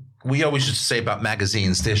so we always used to say about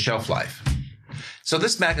magazines, their shelf life. So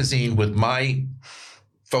this magazine with my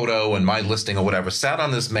photo and my listing or whatever sat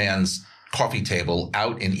on this man's coffee table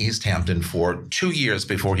out in East Hampton for 2 years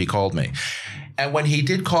before he called me. And when he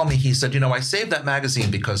did call me, he said, I saved that magazine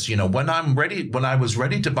because, when I was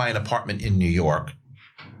ready to buy an apartment in New York,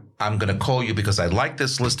 I'm going to call you because I like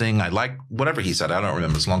this listing. I like whatever he said. I don't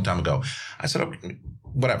remember. It's a long time ago. I said, okay,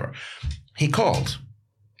 whatever. He called.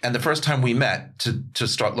 And the first time we met to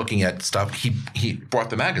start looking at stuff, he brought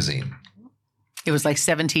the magazine. It was like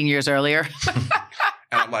 17 years earlier. And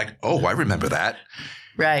I'm like, oh, I remember that.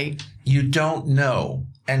 Right. You don't know.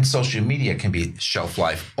 And social media can be shelf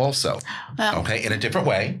life also. Well, okay, in a different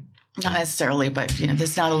way. Not necessarily, but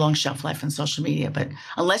there's not a long shelf life in social media. But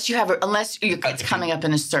unless it's coming up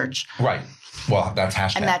in a search, right? Well, that's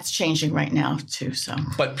hashtag, and that's changing right now too. So,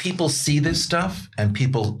 but people see this stuff, and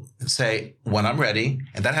people say, "When I'm ready,"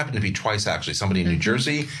 and that happened to be twice actually. Somebody in New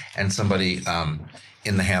Jersey and somebody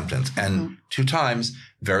in the Hamptons, and 2 times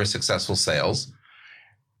very successful sales.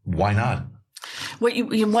 Why not?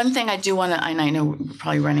 One thing I do want to, and I know we're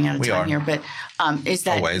probably running out of time here, but is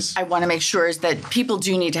that Always. I want to make sure is that people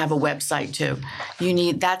do need to have a website too.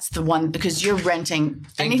 That's the one, because you're renting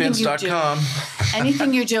anything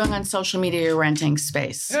you're doing on social media, you're renting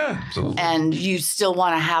space. Yeah, absolutely. And you still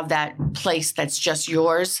want to have that place that's just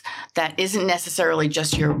yours, that isn't necessarily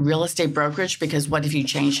just your real estate brokerage, because what if you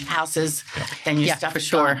change houses, then your stuff is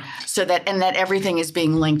gone. So that everything is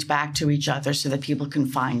being linked back to each other so that people can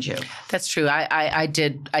find you. That's true. I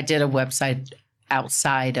did a website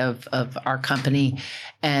outside of our company,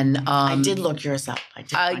 and I did look yours up.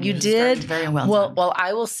 I did. You did very well. Well,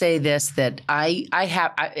 I will say this: that I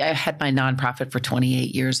had my nonprofit for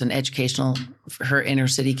 28 years, an educational for her inner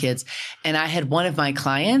city kids, and I had one of my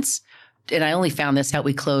clients, and I only found this out.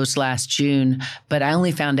 We closed last June, but I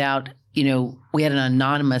only found out. We had an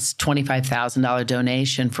anonymous $25,000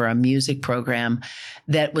 donation for a music program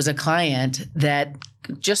that was a client that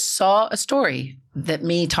just saw a story that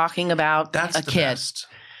me talking about a kid. Best.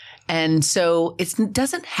 And so it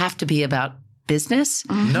doesn't have to be about business.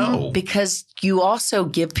 No. Because you also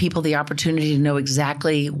give people the opportunity to know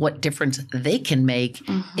exactly what difference they can make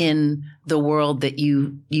in the world that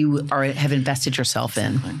you have invested yourself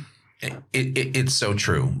in. It's so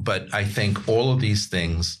true. But I think all of these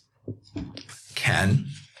things can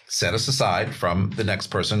set us aside from the next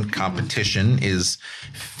person. Competition is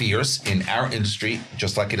fierce in our industry,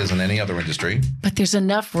 just like it is in any other industry. But there's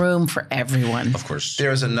enough room for everyone. Of course.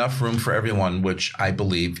 There's enough room for everyone, which I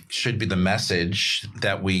believe should be the message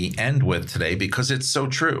that we end with today, because it's so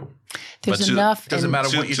true. There's enough. Doesn't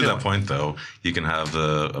matter what you do. To that point, though, you can have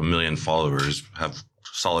a million followers, have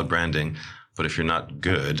solid branding, but if you're not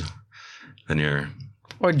good, then you're...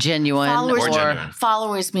 Or genuine.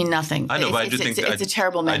 Followers mean nothing. I know, but I do think it's a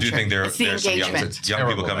terrible metric. I do think there's some young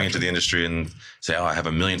people coming into the industry and say, "Oh, I have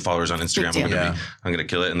 1 million followers on Instagram. I'm going to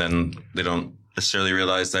kill it," and then they don't necessarily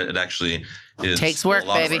realize that it actually takes work,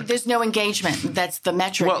 baby. There's no engagement. That's the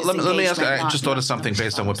metric. Well, let me ask. I just thought of something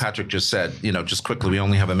based on what Patrick just said. Just quickly, we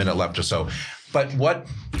only have a minute left or so. But what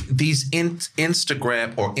these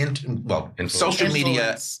Instagram or social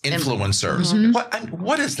media influencers,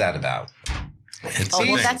 what is that about?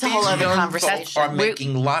 That's a whole other conversation. Are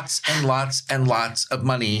making lots and lots and lots of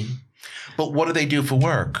money, but what do they do for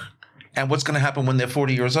work? And what's going to happen when they're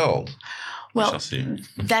 40 years old? Well,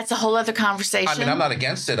 that's a whole other conversation. I mean, I'm not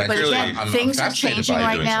against it. Things are changing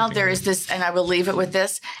right now. There is this, and I will leave it with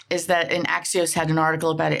this, is that, and Axios had an article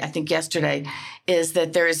about it, I think yesterday, is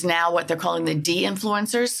that there is now what they're calling the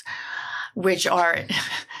de-influencers, which are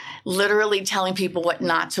literally telling people what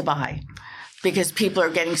not to buy, because people are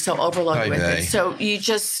getting so overloaded with it. So you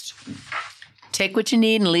just... Take what you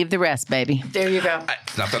need and leave the rest, baby. There you go.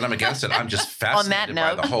 Not that I'm against it. I'm just fascinated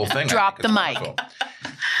by the whole thing. Drop the mic.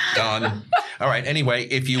 Done. All right. Anyway,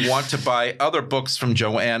 if you want to buy other books from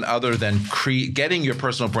Joanne other than Getting Your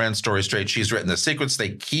Personal Brand Story Straight, she's written The Secrets They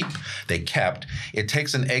Kept. It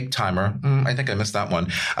Takes an Egg Timer. I think I missed that one.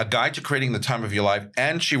 A Guide to Creating the Time of Your Life.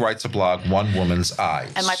 And she writes a blog, One Woman's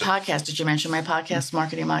Eyes. And my podcast. Did you mention my podcast,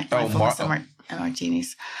 Marketing Mindfulness and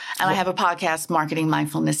Martinis? And I have a podcast, Marketing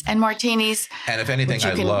Mindfulness and Martinis. And if anything,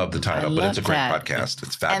 I love the title, but it's a great podcast.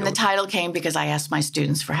 It's fabulous. And the title came because I asked my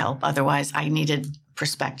students for help. Otherwise, I needed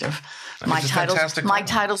perspective. My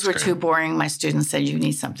titles were too boring. My students said, you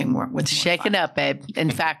need something more with shake it up, babe.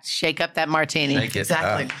 In fact, shake up that martini.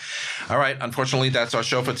 Exactly. All right. Unfortunately, that's our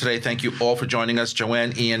show for today. Thank you all for joining us.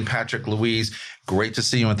 Joanne, Ian, Patrick, Louise, great to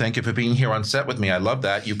see you, and thank you for being here on set with me. I love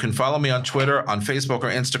that. You can follow me on Twitter, on Facebook, or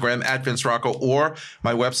Instagram at Vince Rocco, or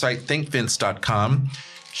my website, thinkvince.com.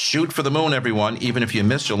 Shoot for the moon, everyone. Even if you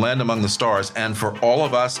miss, you'll land among the stars. And for all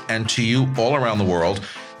of us and to you all around the world,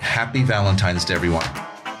 Happy Valentine's Day, everyone.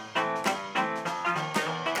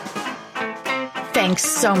 Thanks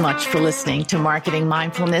so much for listening to Marketing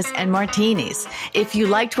Mindfulness and Martinis. If you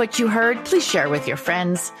liked what you heard, please share with your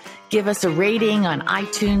friends. Give us a rating on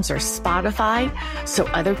iTunes or Spotify so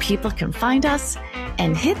other people can find us,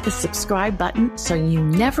 and hit the subscribe button so you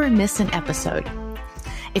never miss an episode.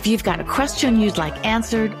 If you've got a question you'd like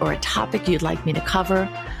answered or a topic you'd like me to cover,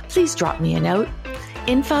 please drop me a note.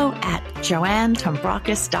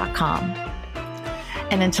 info@joannetombrakis.com.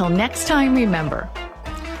 And until next time, remember,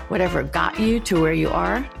 whatever got you to where you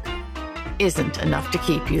are isn't enough to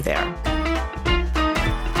keep you there.